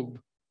third world.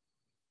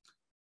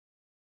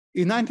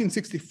 In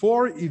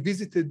 1964, he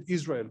visited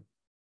Israel,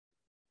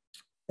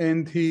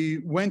 and he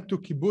went to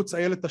Kibbutz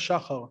Ayelet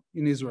HaShachar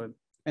in Israel.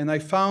 And I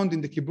found in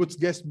the Kibbutz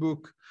guest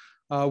book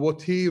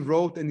what he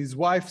wrote, and his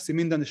wife,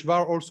 Simin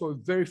Daneshvar, also a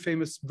very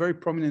famous, very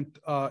prominent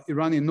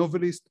Iranian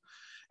novelist.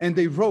 And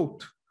they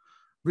wrote,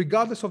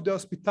 regardless of the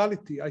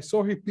hospitality, I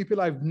saw here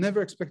people I've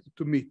never expected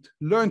to meet,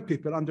 learned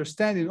people,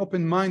 understanding,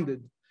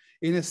 open-minded.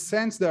 In a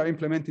sense, they are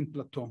implementing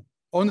Plato.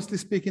 Honestly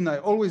speaking, I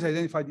always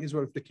identified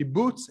Israel with the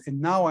kibbutz, and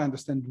now I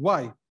understand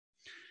why.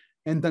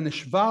 And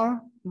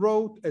Daneshvar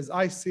wrote, as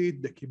I see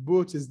it, the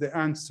kibbutz is the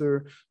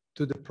answer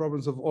to the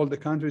problems of all the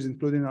countries,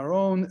 including our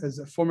own. As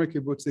a former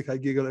kibbutznik, I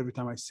giggle every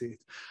time I see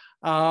it.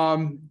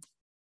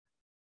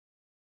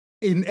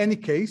 In any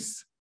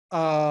case,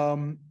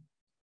 Jalal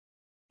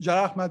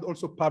Ahmad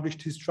also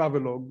published his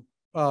travelogue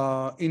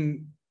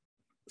in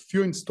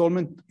few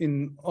installments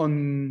in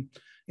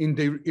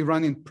the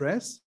Iranian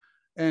press.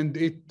 And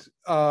it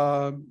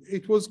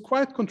was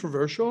quite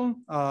controversial.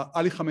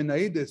 Ali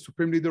Khamenei, the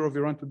supreme leader of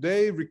Iran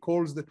today,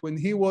 recalls that when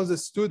he was a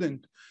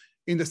student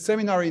in the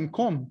seminary in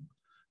Qom,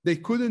 they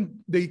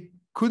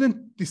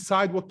couldn't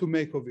decide what to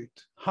make of it.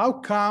 How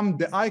come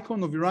the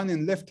icon of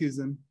Iranian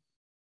leftism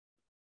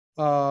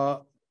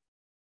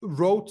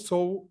wrote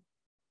so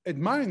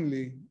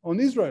admiringly on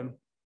Israel?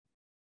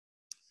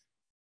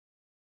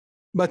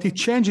 But it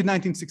changed in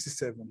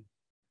 1967.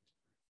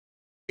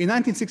 In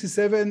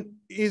 1967,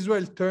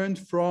 Israel turned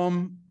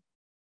from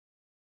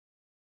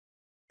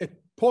a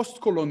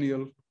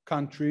post-colonial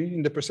country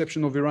in the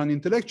perception of Iranian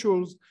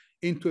intellectuals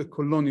into a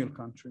colonial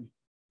country.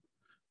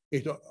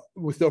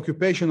 With the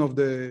occupation of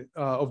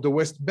the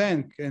West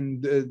Bank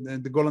and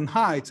the Golan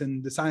Heights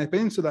and the Sinai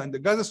Peninsula and the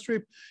Gaza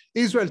Strip,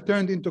 Israel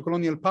turned into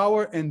colonial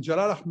power, and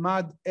Jalal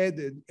Ahmad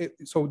added,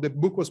 so the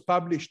book was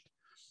published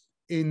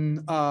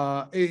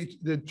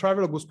the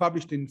travelogue was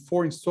published in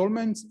 4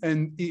 installments,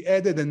 and he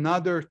added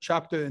another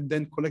chapter and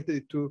then collected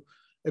it to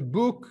a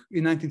book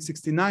in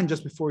 1969,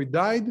 just before he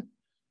died.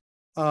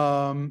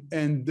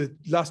 And the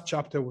last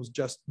chapter was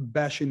just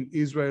bashing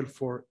Israel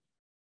for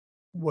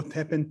what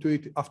happened to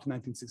it after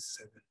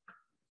 1967.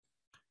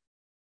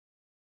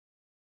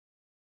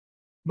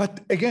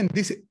 But again,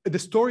 the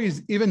story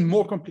is even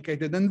more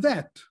complicated than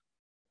that.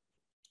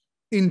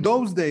 In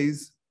those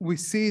days, we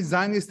see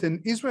Zionist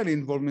and Israeli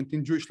involvement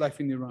in Jewish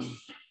life in Iran.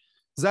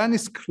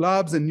 Zionist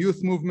clubs and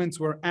youth movements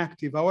were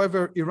active.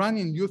 However,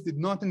 Iranian youth did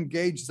not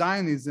engage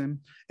Zionism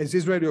as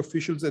Israeli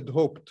officials had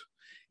hoped.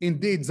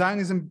 Indeed,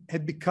 Zionism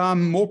had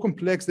become more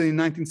complex than in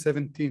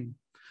 1917.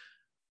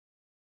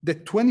 The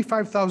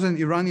 25,000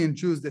 Iranian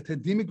Jews that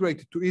had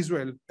immigrated to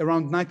Israel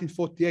around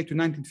 1948 to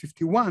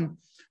 1951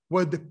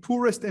 were the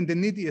poorest and the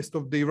neediest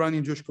of the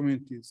Iranian Jewish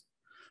communities.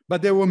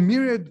 But there were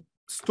myriad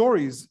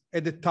stories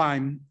at the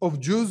time of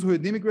Jews who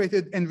had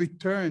immigrated and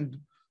returned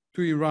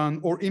to Iran,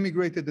 or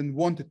immigrated and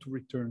wanted to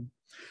return.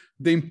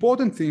 The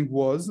important thing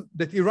was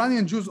that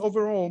Iranian Jews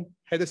overall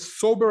had a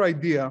sober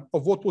idea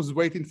of what was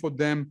waiting for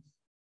them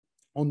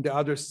on the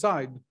other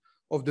side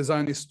of the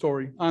Zionist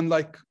story,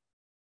 unlike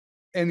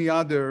any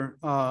other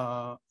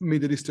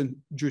Middle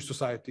Eastern Jewish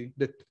society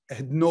that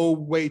had no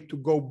way to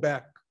go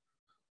back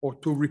or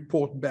to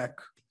report back.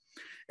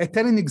 A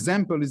telling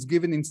example is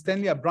given in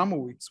Stanley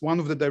Abramowitz, one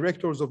of the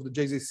directors of the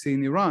JCC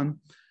in Iran,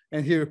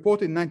 and he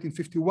reported in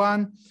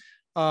 1951,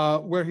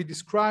 where he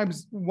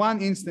describes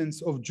one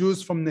instance of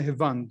Jews from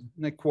Nehevand,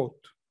 and I quote,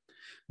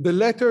 "The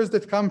letters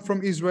that come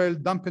from Israel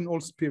dampen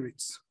all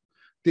spirits.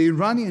 The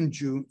Iranian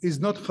Jew is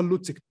not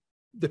Chalutzik,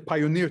 the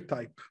pioneer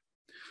type.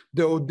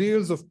 The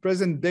ordeals of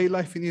present-day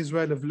life in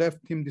Israel have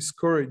left him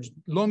discouraged,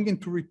 longing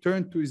to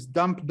return to his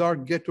damp,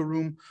 dark ghetto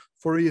room,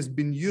 for he has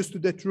been used to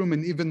that room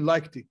and even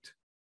liked it.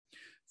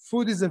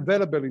 Food is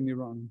available in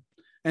Iran,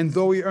 and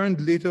though he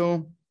earned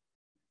little,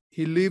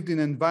 he lived in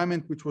an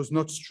environment which was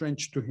not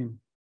strange to him.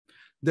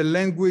 The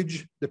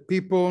language, the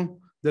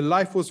people, the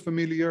life was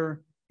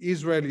familiar.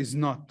 Israel is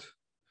not.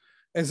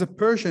 As a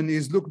Persian, he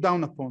is looked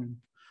down upon.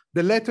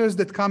 The letters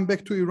that come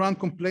back to Iran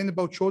complain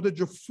about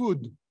shortage of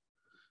food.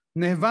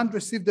 Nehevand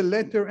received a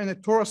letter and a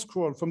Torah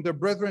scroll from their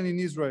brethren in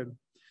Israel.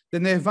 The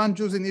Nehevand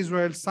Jews in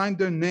Israel signed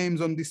their names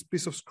on this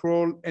piece of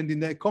scroll, and in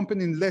the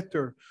accompanying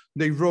letter,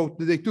 they wrote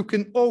that they took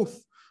an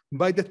oath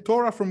by the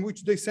Torah from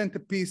which they sent a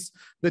piece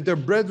that their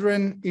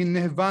brethren in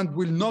Nehevand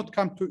will not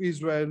come to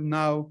Israel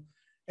now,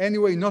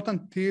 anyway, not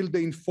until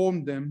they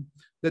inform them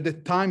that the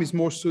time is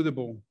more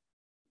suitable.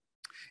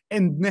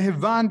 And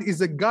Nehevand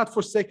is a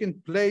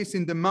God-forsaken place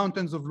in the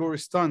mountains of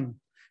Loristan,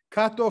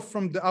 cut off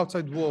from the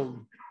outside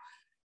world.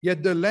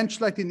 Yet the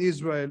landslide in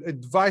Israel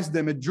advised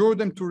them, adjured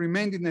them to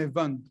remain in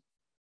Nehevand.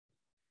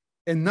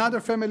 Another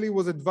family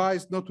was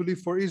advised not to leave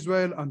for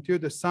Israel until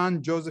the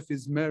son Joseph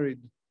is married.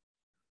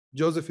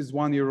 Joseph is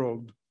 1 year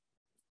old.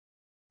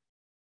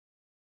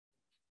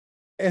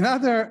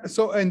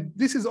 And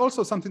this is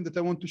also something that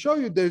I want to show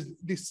you. There's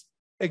this,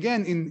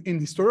 again, in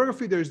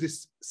historiography, there's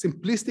this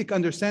simplistic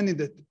understanding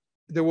that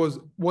there was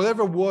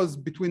whatever was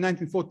between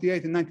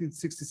 1948 and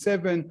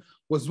 1967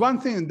 was one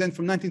thing. And then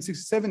from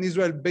 1967,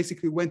 Israel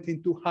basically went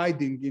into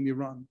hiding in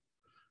Iran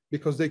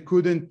because they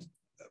couldn't,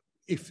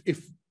 if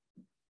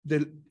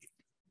the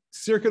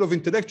circle of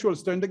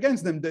intellectuals turned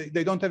against them,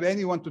 they don't have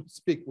anyone to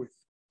speak with.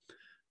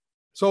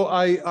 So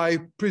I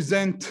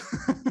present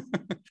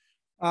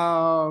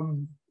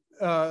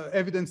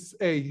evidence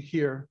A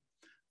here,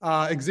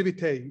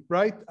 exhibit A,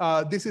 right?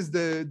 This is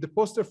the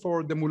poster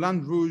for the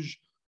Moulin Rouge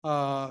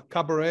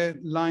cabaret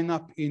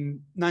lineup in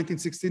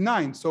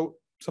 1969. So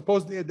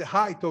supposedly at the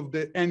height of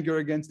the anger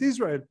against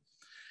Israel.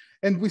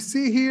 And we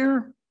see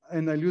here,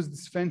 and I'll use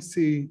this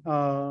fancy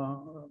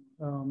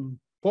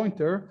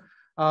pointer,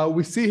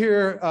 we see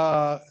here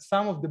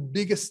some of the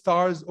biggest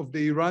stars of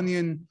the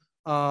Iranian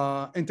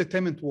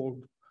entertainment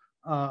world.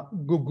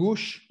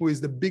 Gugush, who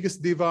is the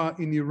biggest diva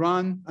in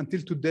Iran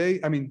until today.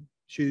 I mean,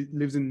 she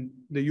lives in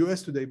the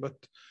US today, but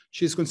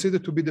she's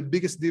considered to be the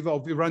biggest diva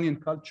of Iranian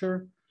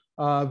culture.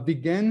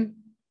 Vigen,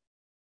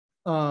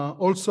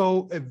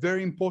 also a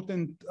very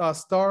important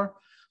star.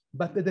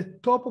 But at the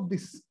top of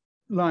this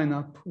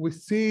lineup, we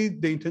see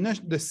the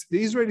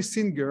Israeli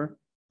singer,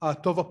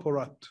 Tova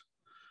Porat.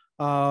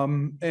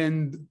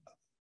 And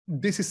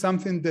this is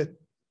something that,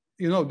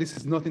 you know, this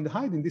is not in the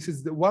hiding. This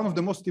is one of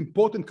the most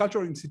important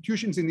cultural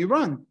institutions in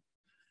Iran.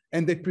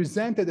 And they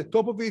present at the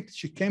top of it.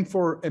 She came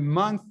for a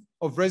month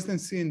of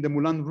residency in the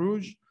Moulin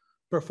Rouge,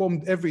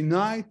 performed every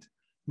night,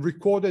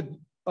 recorded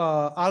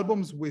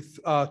albums with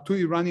 2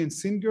 Iranian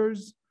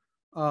singers.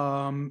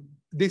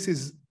 This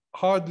is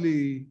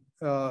hardly,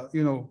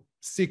 you know,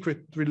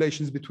 secret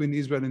relations between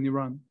Israel and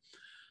Iran.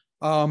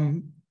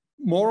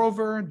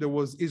 Moreover, there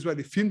was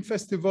Israeli Film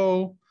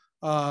Festival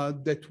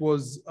that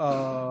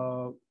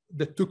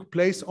took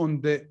place on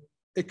the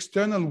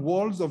external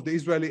walls of the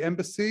Israeli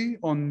embassy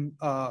on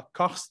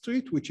Kach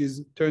Street, which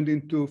is turned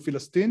into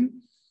Philistine.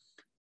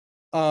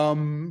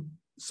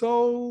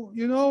 So,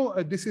 you know,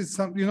 this is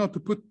some, you know, to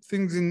put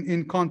things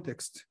in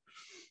context.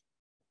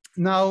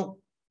 Now,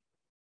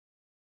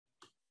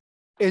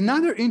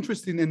 another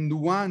interesting and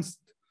nuanced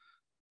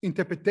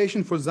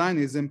interpretation for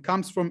Zionism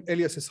comes from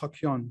Elias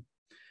Eshakian.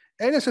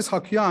 Elias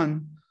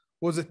Eshakian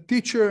was a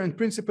teacher and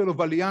principal of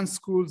Alliance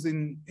schools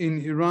in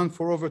Iran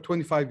for over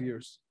 25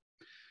 years.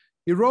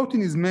 He wrote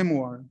in his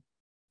memoir,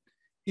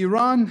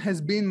 "Iran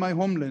has been my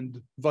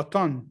homeland,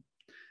 Vatan,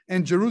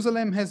 and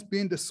Jerusalem has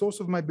been the source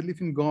of my belief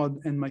in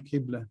God and my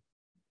Qibla."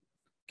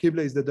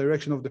 Qibla is the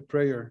direction of the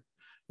prayer.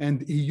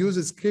 And he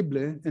uses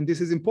Qibla, and this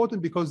is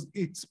important because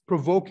it's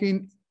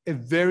provoking a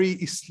very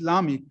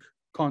Islamic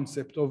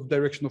concept of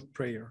direction of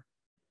prayer.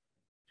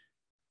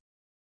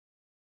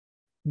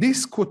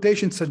 This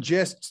quotation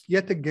suggests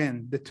yet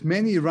again that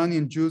many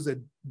Iranian Jews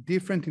had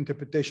different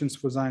interpretations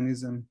for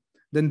Zionism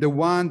than the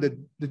one that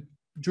the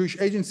Jewish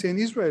Agency in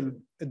Israel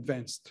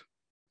advanced.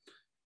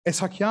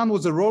 Eshakian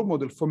was a role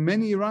model for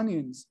many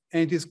Iranians,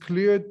 and it is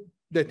clear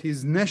that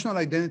his national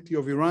identity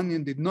of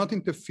Iranian did not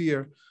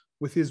interfere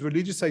with his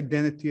religious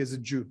identity as a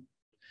Jew.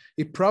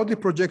 He proudly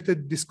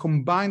projected this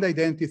combined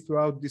identity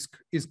throughout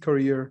his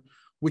career,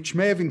 which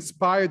may have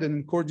inspired and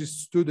encouraged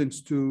students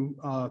to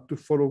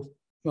follow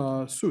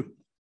suit.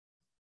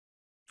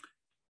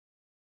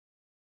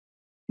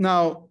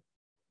 Now,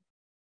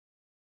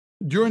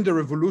 during the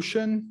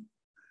revolution,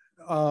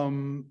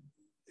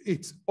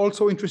 it's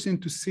also interesting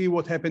to see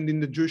what happened in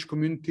the Jewish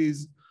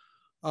communities.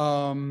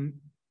 In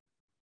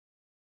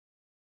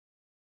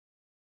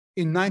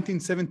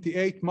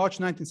 1978, March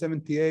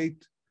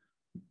 1978,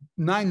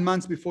 9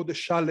 months before the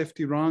Shah left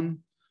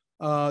Iran,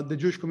 the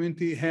Jewish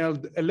community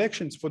held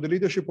elections for the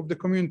leadership of the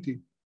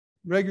community,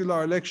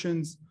 regular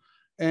elections,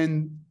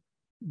 and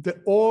the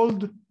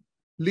old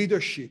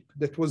leadership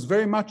that was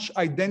very much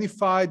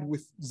identified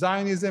with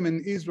Zionism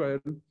and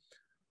Israel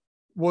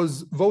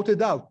was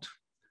voted out.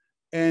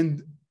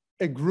 And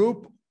a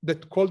group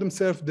that called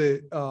themselves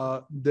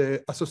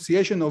the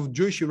Association of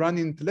Jewish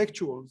Iranian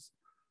Intellectuals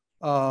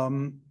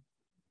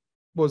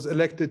was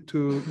elected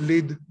to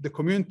lead the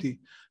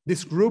community.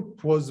 This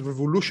group was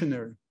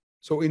revolutionary.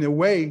 So in a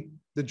way,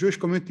 the Jewish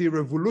community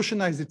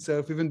revolutionized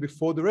itself even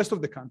before the rest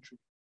of the country.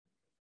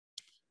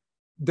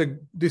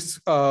 This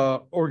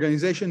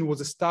organization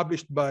was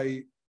established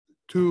by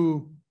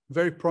 2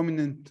 very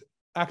prominent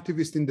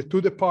activists in the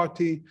Tudeh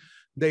party.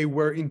 They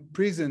were in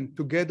prison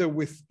together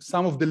with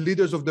some of the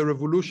leaders of the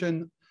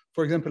revolution.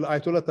 For example,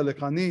 Ayatollah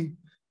Talekani.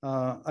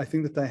 I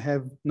think that I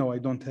have, no, I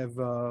don't have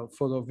a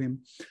photo of him.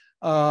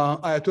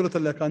 Ayatollah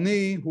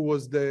Talekani, who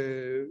was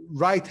the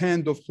right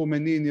hand of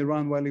Khomeini in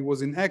Iran while he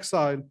was in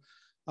exile.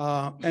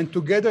 And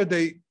together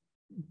they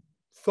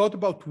thought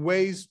about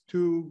ways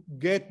to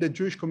get the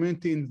Jewish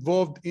community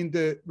involved in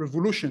the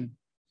revolution.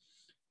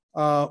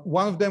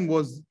 One of them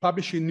was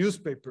publishing a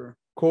newspaper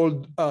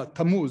called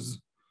Tammuz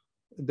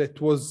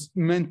that was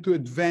meant to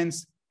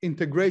advance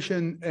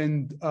integration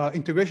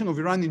of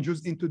Iranian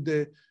Jews into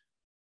the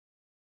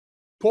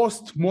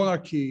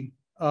post-monarchy,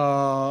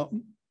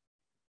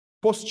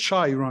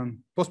 post-Shah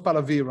Iran,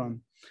 post-Pahlavi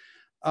Iran.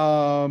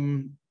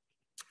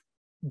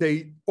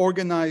 They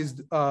organized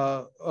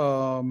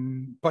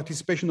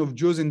participation of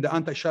Jews in the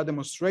anti-Shah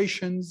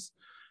demonstrations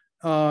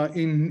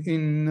in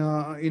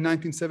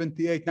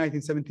 1978,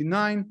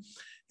 1979,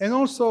 and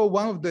also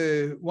one of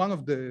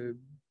the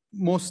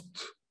most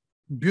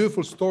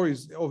beautiful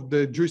stories of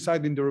the Jewish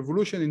side in the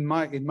revolution, in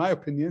my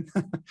opinion,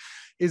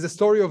 is the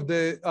story of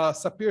the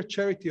Sapir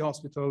Charity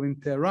Hospital in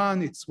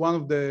Tehran. It's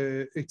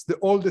the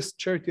oldest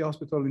charity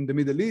hospital in the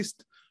Middle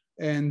East,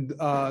 and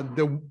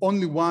the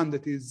only one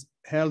that is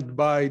held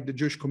by the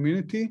Jewish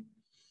community.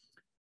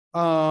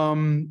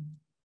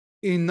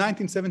 In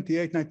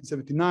 1978,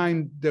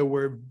 1979, there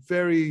were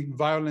very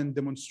violent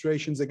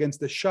demonstrations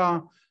against the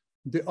Shah.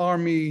 The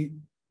army,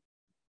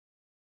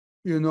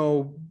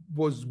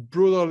 was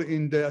brutal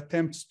in the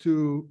attempts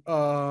to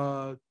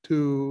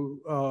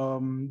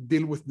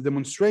deal with the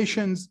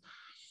demonstrations.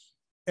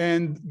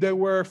 And there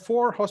were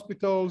 4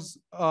 hospitals,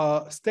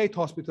 state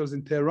hospitals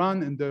in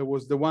Tehran, and there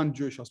was the one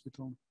Jewish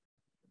hospital.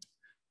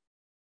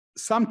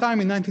 Sometime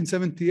in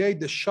 1978,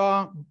 the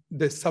Shah,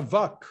 the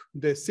Savak,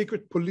 the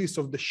secret police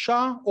of the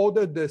Shah,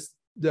 ordered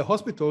the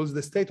hospitals,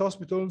 the state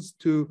hospitals,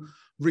 to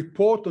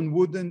report on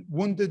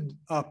wounded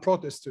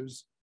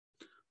protesters,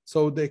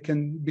 so they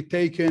can be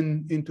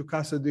taken into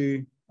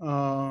custody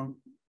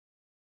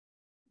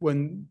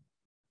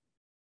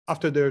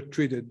after they're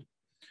treated.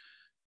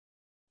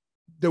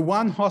 The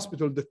one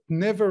hospital that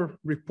never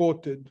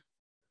reported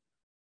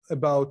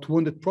about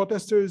wounded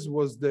protesters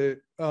was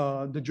the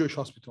Jewish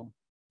hospital.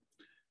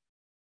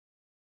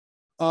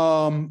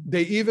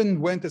 They even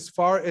went as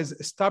far as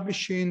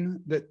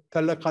establishing the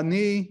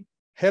Talaqani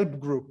help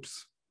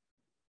groups,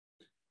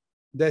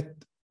 that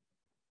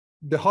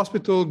the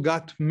hospital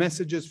got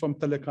messages from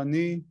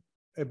Talaqani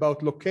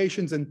about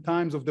locations and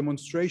times of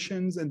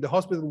demonstrations, and the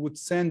hospital would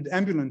send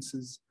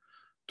ambulances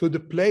to the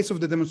place of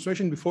the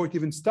demonstration before it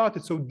even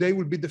started, so they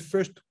would be the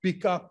first to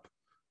pick up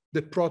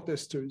the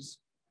protesters.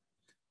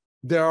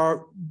 There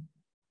are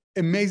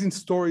amazing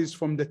stories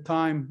from the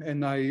time,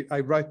 and I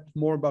write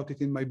more about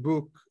it in my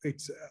book.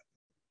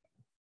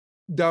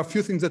 There are a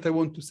few things that I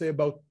want to say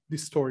about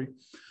this story.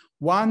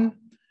 One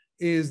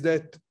is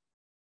that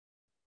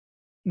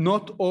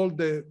not all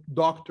the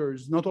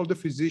doctors, not all the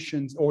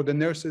physicians or the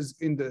nurses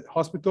in the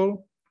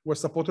hospital were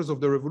supporters of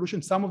the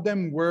revolution. Some of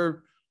them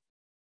were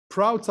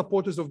proud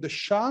supporters of the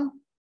Shah,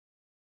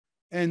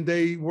 and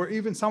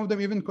some of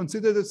them even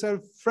considered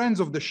themselves friends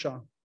of the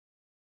Shah.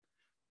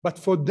 But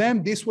for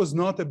them, this was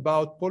not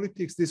about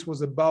politics. This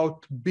was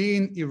about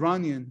being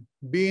Iranian,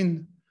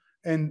 and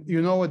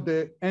at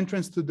the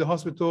entrance to the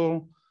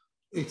hospital,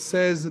 it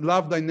says,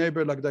 love thy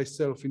neighbor like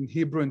thyself in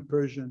Hebrew and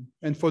Persian.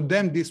 And for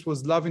them, this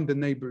was loving the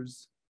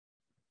neighbors.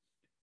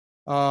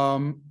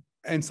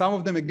 And some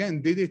of them,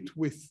 again, did it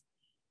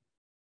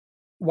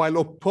while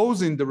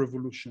opposing the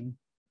revolution,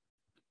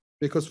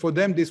 because for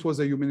them, this was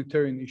a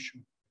humanitarian issue.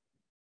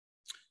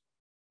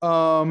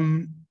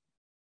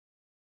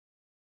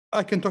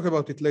 I can talk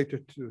about it later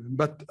too,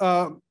 but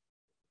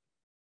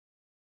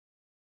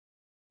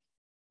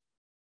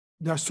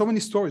there are so many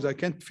stories, I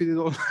can't fit it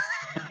all.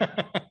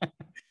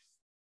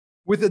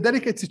 With the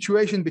delicate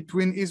situation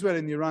between Israel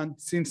and Iran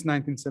since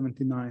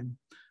 1979,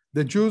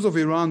 the Jews of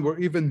Iran were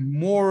even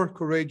more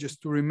courageous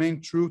to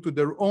remain true to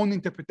their own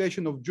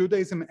interpretation of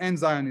Judaism and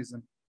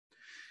Zionism.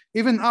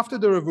 Even after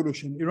the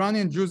revolution,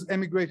 Iranian Jews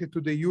emigrated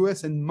to the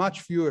US and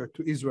much fewer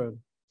to Israel.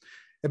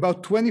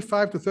 About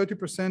 25 to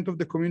 30% of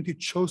the community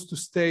chose to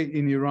stay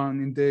in Iran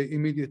in the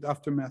immediate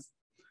aftermath.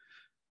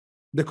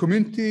 The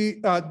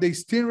community, they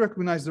still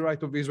recognize the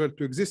right of Israel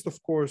to exist,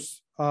 of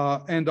course,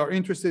 and are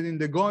interested in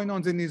the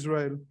going-ons in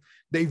Israel.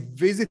 They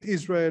visit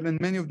Israel, and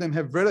many of them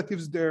have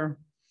relatives there.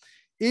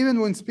 Even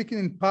when speaking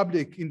in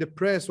public, in the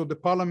press or the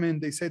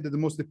parliament, they say that the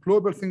most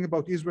deplorable thing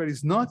about Israel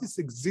is not its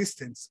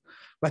existence,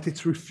 but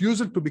its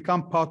refusal to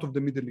become part of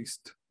the Middle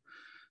East,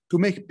 to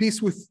make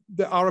peace with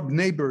the Arab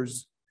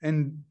neighbors,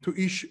 and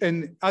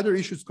other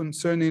issues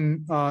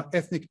concerning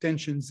ethnic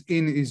tensions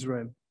in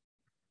Israel.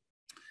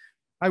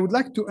 I would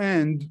like to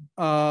end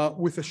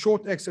with a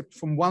short excerpt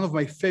from one of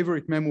my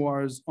favorite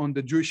memoirs on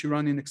the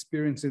Jewish-Iranian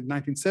experience in the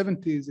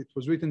 1970s. It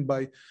was written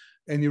by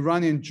an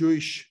Iranian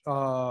Jewish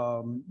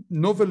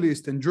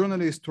novelist and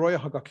journalist, Roya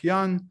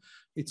Hagakyan.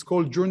 It's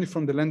called Journey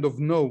from the Land of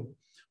No,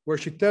 where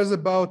she tells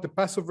about the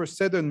Passover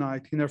Seder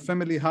night in her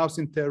family house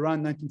in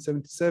Tehran,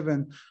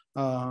 1977.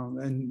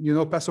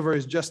 And Passover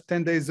is just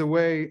 10 days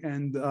away,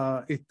 and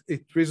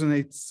it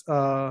resonates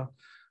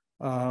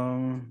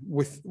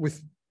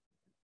with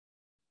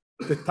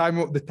the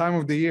time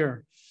of the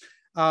year.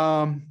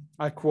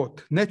 I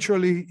quote,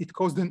 "Naturally, it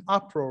caused an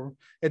uproar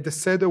at the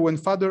Seder when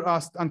Father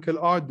asked Uncle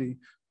Ardi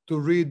to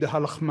read the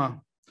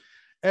Halachma.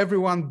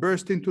 Everyone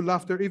burst into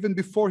laughter even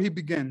before he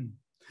began.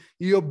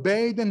 He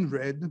obeyed and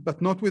read,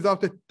 but not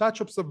without a touch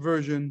of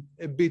subversion,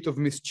 a bit of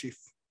mischief.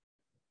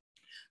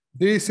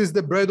 This is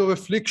the bread of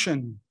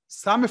affliction,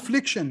 some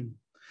affliction,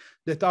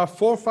 that our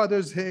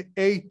forefathers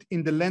ate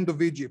in the land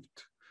of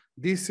Egypt.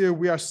 This year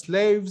we are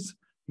slaves,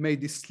 may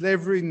this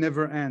slavery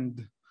never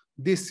end.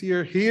 This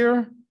year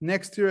here,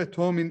 next year at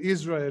home in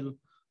Israel,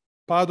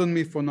 pardon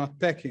me for not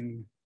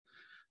packing.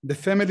 The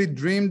family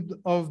dreamed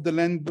of the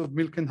land of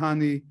milk and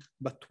honey,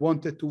 but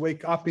wanted to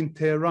wake up in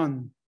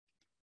Tehran.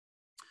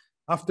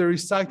 After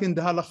reciting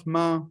the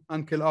halachma,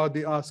 Uncle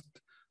Ardi asked,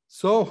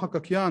 "So,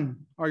 Hakakyan,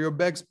 are your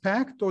bags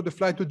packed or the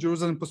flight to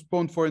Jerusalem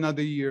postponed for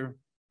another year?"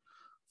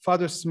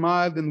 Father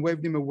smiled and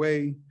waved him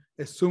away,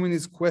 assuming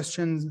his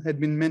questions had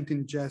been meant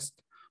in jest.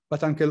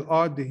 But Uncle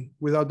Ardi,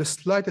 without the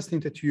slightest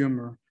hint at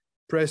humor,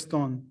 pressed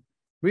on,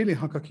 "Really,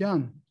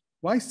 Hakakyan,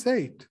 why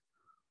say it?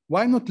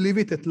 Why not leave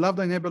it at love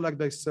thy neighbor like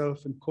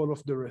thyself and call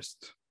off the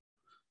rest?"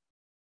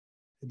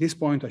 At this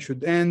point, I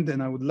should end,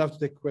 and I would love to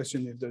take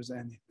questions if there's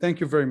any. Thank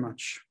you very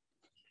much.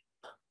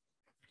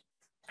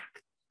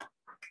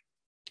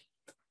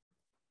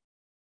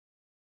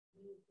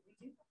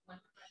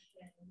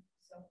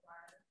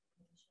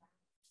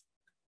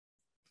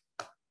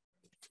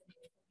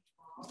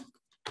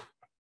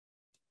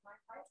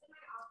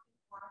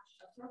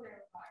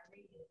 Program of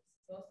Iranians,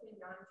 mostly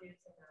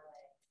non-Jews in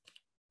LA.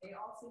 They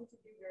all seem to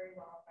do very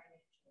well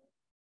financially.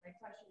 My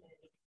question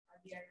is, are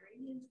the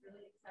Iranians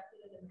really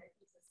accepted in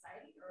American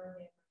society, or are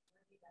they a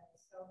minority that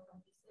is so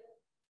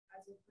cohesive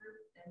as a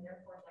group and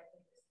therefore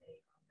likely to stay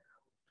on their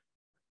own?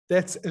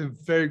 That's a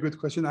very good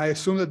question. I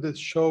assume that the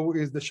show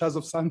is the Shahs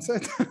of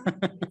Sunset.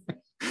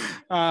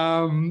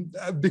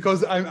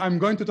 Because I'm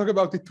going to talk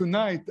about it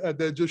tonight at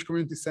the Jewish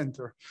Community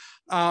Center.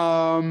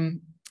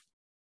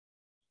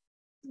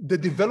 The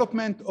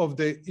development of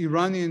the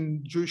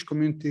Iranian Jewish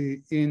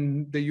community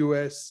in the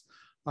U.S.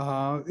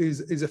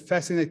 is a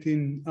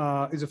fascinating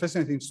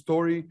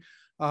story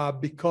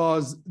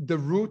because the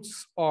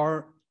roots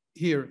are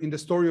here in the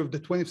story of the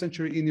 20th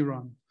century in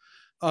Iran.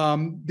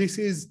 This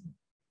is,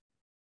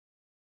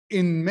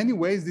 in many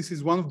ways, this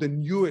is one of the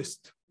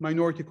newest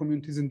minority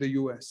communities in the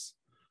U.S.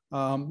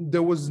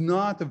 There was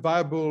not a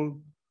viable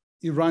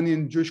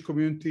Iranian Jewish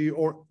community,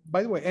 or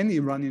by the way, any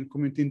Iranian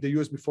community in the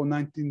U.S. before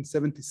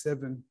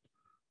 1977.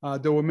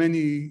 There were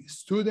many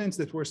students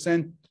that were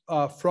sent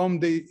from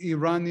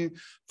Iran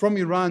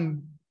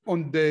on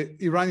the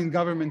Iranian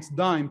government's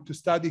dime to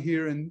study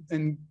here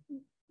and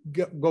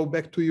go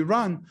back to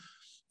Iran,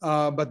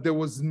 but there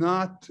was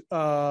not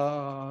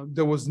an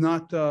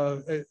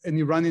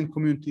Iranian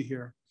community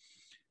here,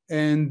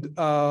 and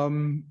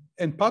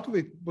part of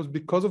it was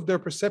because of their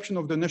perception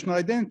of their national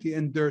identity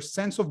and their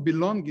sense of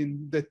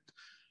belonging that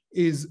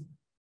is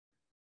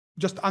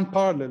just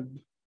unparalleled.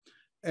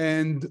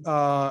 And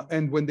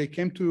when they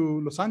came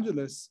to Los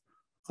Angeles,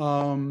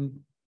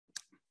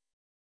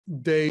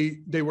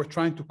 they were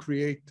trying to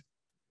create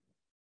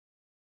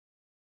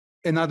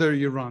another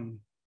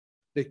Iran.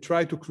 They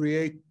tried to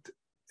create,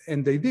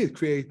 and they did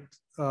create,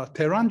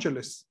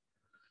 Tehrangeles,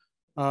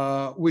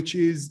 which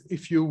is,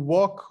 if you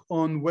walk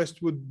on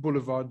Westwood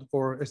Boulevard,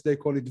 or as they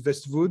call it,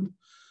 Westwood,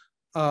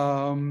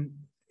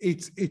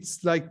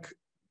 it's like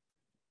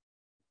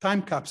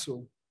time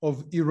capsule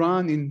of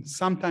Iran in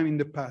sometime in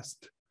the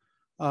past.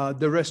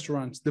 The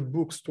restaurants, the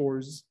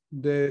bookstores,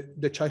 the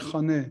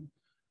chaykhane.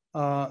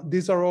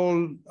 These are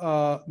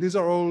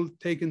all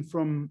taken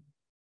from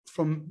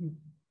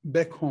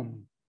back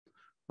home,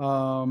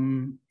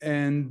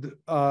 and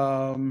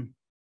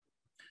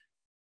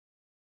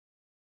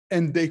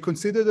they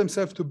consider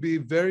themselves to be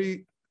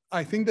very.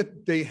 I think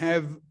that they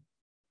have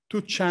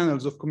two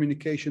channels of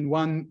communication: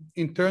 one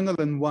internal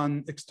and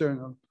one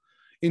external.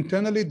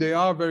 Internally, they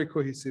are very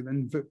cohesive,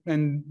 and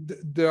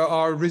there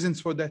are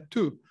reasons for that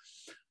too.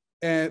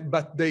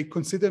 But they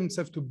consider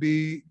themselves to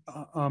be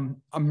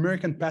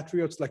American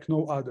patriots like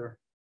no other.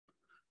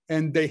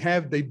 And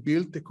they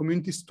built a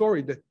community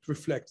story that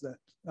reflects that.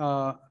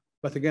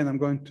 But again, I'm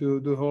going to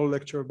do a whole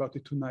lecture about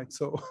it tonight.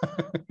 So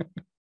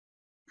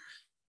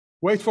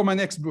wait for my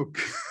next book.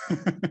 Any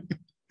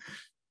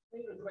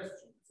other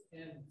questions?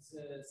 And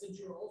since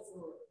you're also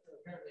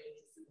apparently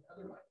interested in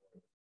other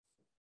minorities,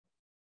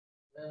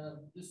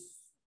 this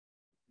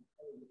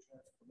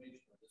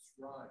transformation, or this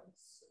rise,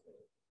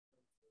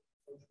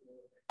 social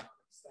and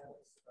economic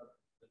status of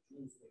the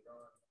Jews in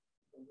Iran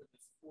over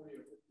this 40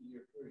 or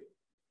 50-year period.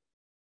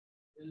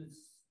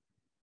 Is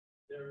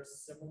there a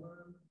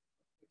similar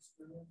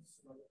experience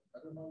of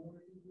other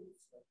minority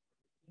groups?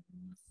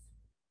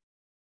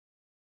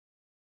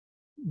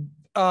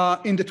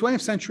 In the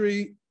 20th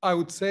century, I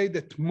would say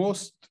that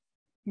most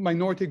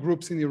minority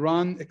groups in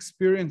Iran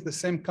experienced the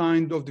same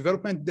kind of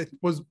development that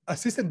was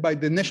assisted by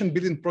the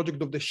nation-building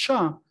project of the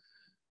Shah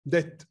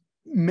that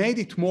made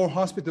it more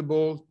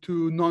hospitable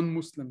to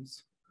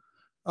non-Muslims.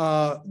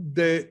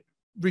 The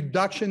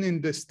reduction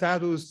in the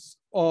status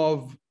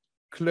of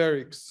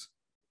clerics,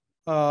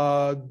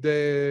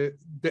 the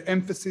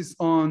emphasis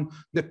on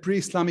the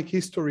pre-Islamic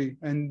history,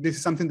 and this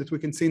is something that we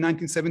can see in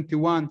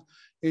 1971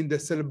 in the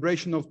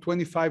celebration of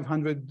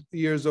 2,500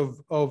 years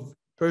of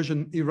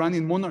Persian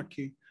Iranian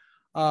monarchy,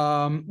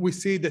 we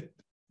see that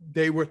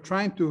they were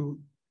trying to,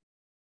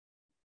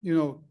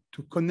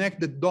 to connect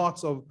the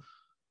dots of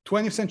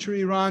 20th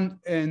century Iran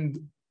and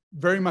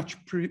very much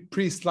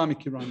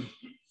pre-Islamic Iran.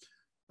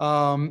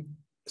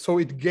 So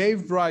it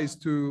gave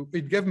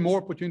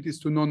more opportunities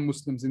to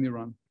non-Muslims in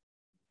Iran.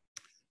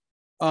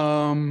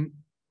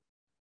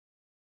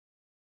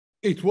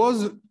 It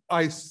was,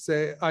 I'd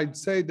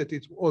say that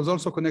it was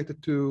also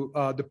connected to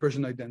the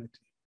Persian identity.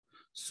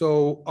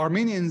 So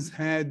Armenians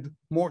had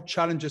more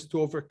challenges to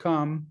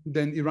overcome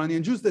than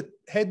Iranian Jews that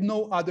had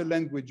no other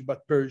language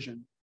but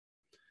Persian.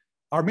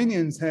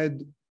 Armenians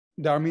had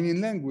the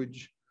Armenian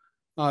language.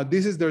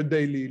 This is their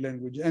daily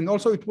language. And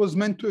also it was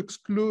meant to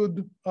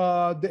exclude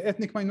the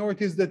ethnic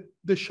minorities that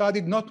the Shah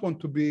did not want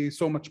to be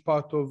so much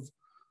part of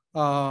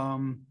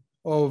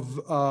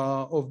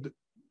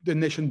the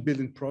nation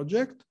building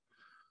project,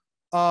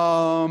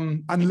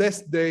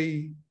 unless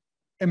they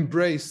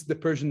embrace the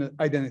Persian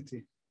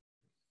identity.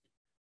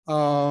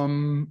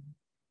 And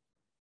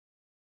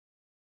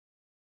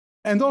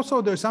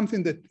also there's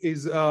something that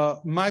is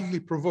mildly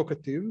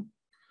provocative,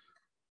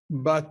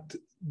 but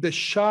the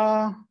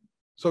Shah,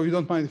 so you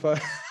don't mind if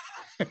I,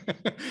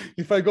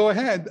 if I go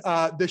ahead,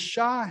 the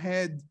Shah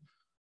had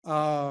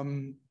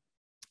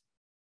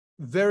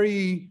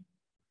very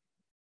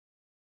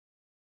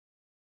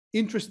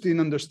interesting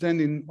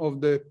understanding of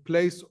the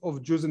place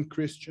of Jews and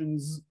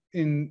Christians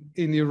in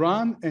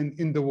Iran and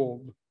in the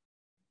world.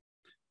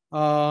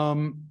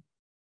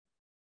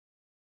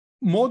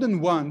 More than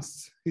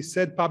once, he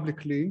said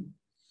publicly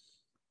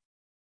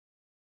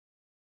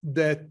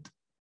that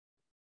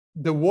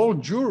the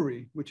world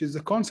Jewry, which is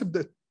a concept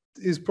that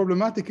is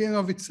problematic in and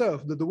of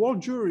itself, that the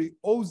world Jewry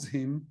owes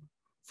him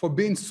for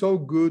being so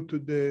good to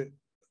the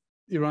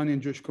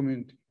Iranian Jewish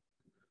community.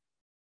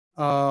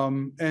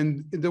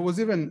 And there was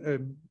even a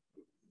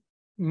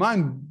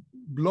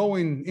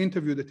mind-blowing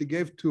interview that he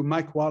gave to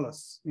Mike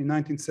Wallace in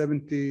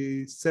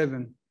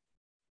 1977.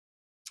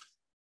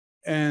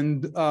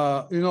 And,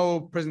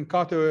 President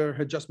Carter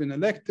had just been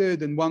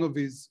elected, and one of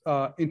his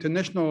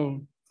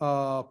international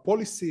foreign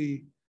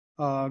policy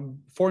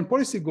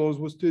goals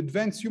was to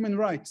advance human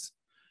rights.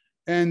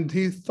 And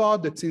he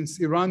thought that since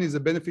Iran is a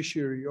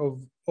beneficiary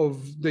of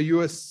the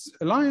US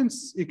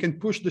alliance, he can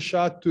push the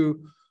Shah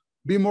to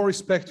be more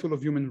respectful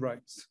of human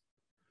rights.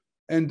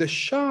 And the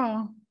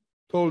Shah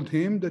told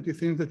him that he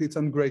thinks that it's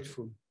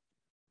ungrateful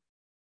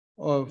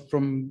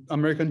from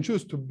American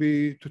Jews to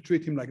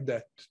treat him like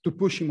that, to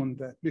push him on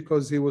that,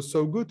 because he was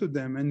so good to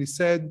them. And he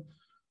said,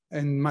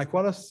 and Mike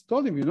Wallace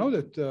told him,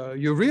 that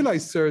you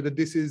realize, sir, that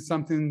this is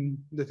something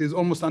that is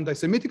almost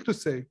anti-Semitic to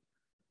say.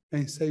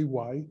 And he said,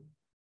 why?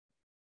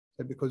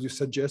 Said, because you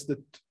suggest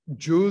that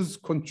Jews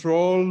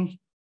control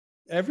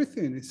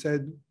everything. He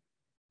said,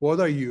 what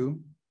are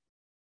you?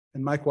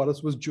 And Mike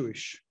Wallace was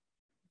Jewish.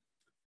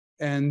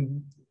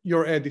 And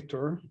your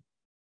editor,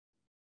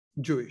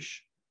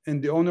 Jewish.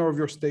 And the owner of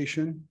your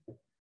station,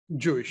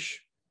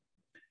 Jewish.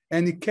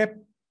 And he kept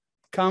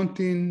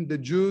counting the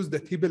Jews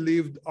that he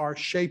believed are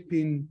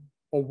shaping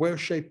or were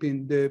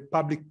shaping the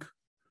public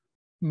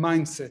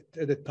mindset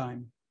at the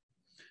time.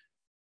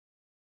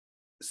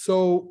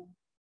 So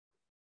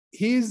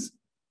his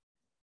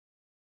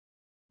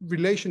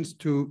relations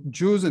to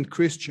Jews and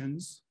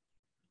Christians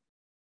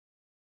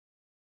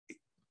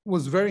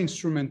was very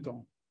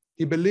instrumental.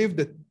 He believed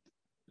that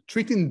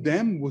treating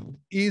them would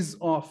ease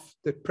off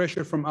the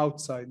pressure from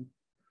outside,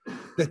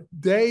 that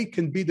they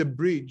can be the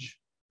bridge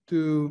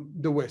to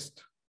the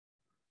West.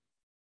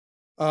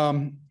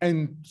 And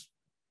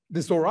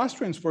the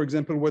Zoroastrians, for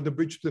example, were the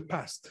bridge to the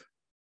past.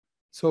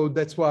 So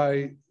that's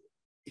why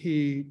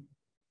he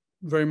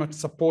very much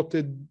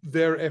supported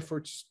their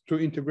efforts to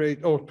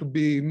integrate or to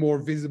be more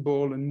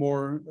visible and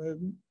more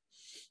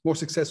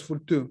successful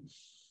too.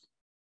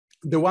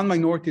 The one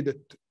minority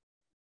that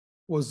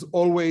was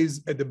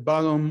always at the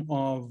bottom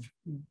of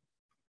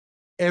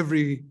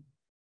every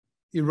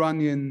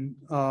Iranian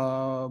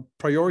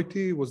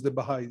priority was the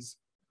Baha'is.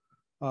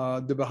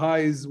 The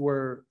Baha'is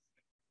were,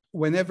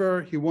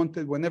 whenever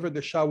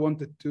the Shah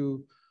wanted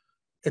to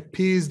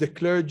appease the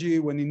clergy,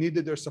 when he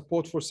needed their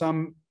support for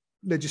some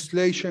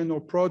legislation or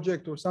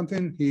project or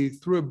something, he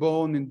threw a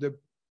bone in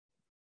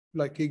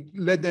he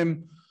let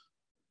them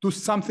do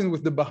something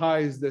with the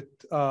Baha'is that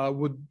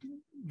would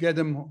get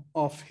them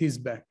off his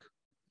back.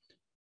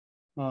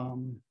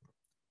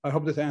 I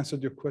hope that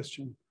answered your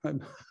question. I have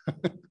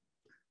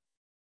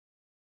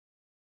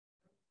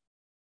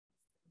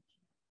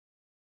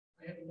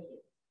another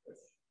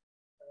question.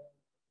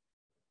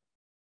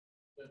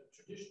 The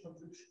traditional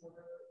Jewish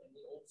quarter in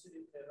the old city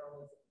of Tehran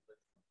was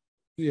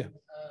Yeah.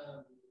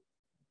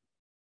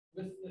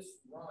 With this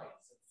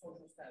rise of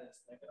social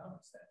status and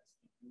economic status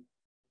in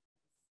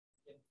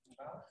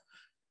Iraq,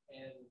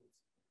 and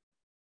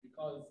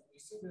because we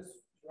see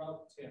this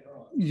throughout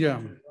Tehran,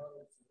 Yeah.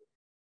 Tehran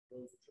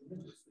rose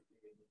tremendously in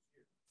these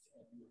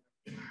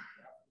years,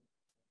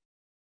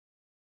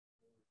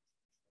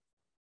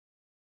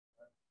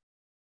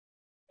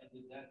 and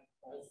did that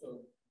also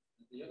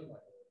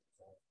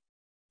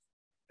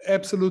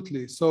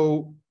Absolutely.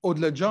 So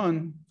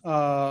Odlajan,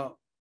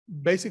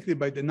 basically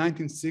by the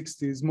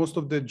 1960s, most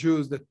of the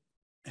Jews that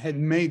had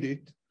made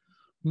it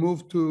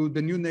moved to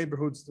the new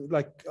neighborhoods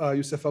like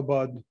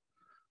Yusufabad.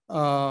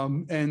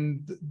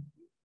 And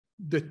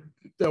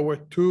there were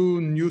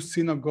two new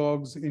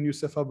synagogues in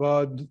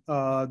Yusufabad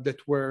that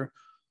were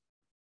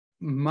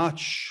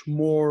much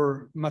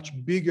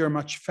bigger,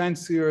 much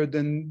fancier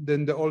than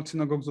the old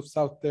synagogues of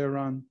South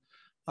Tehran.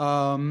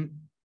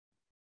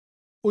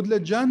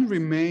 Udlajan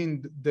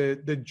remained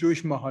the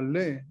Jewish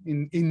Mahalleh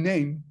in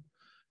name.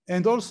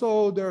 And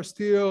also there are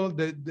still,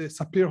 the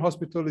Sapir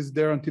Hospital is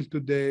there until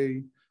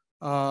today.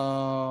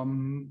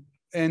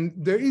 And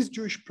there is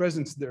Jewish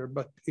presence there,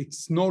 but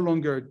it's no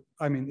longer,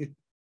 I mean,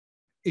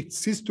 it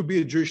ceased to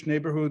be a Jewish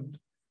neighborhood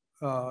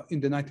in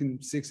the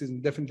 1960s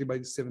and definitely by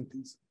the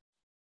 70s.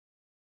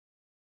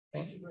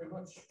 Thank you very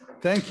much.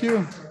 Thank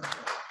you.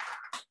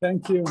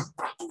 Thank you.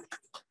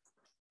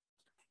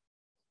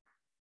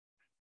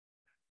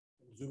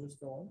 Zoom is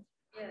still on?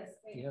 Yes,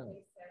 thanks Yeah. to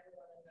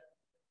everyone.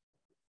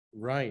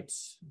 Right.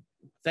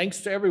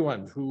 Thanks to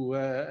everyone who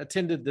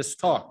attended this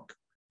talk.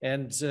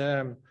 And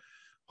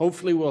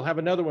hopefully we'll have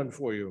another one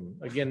for you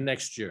again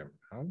next year.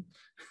 Huh?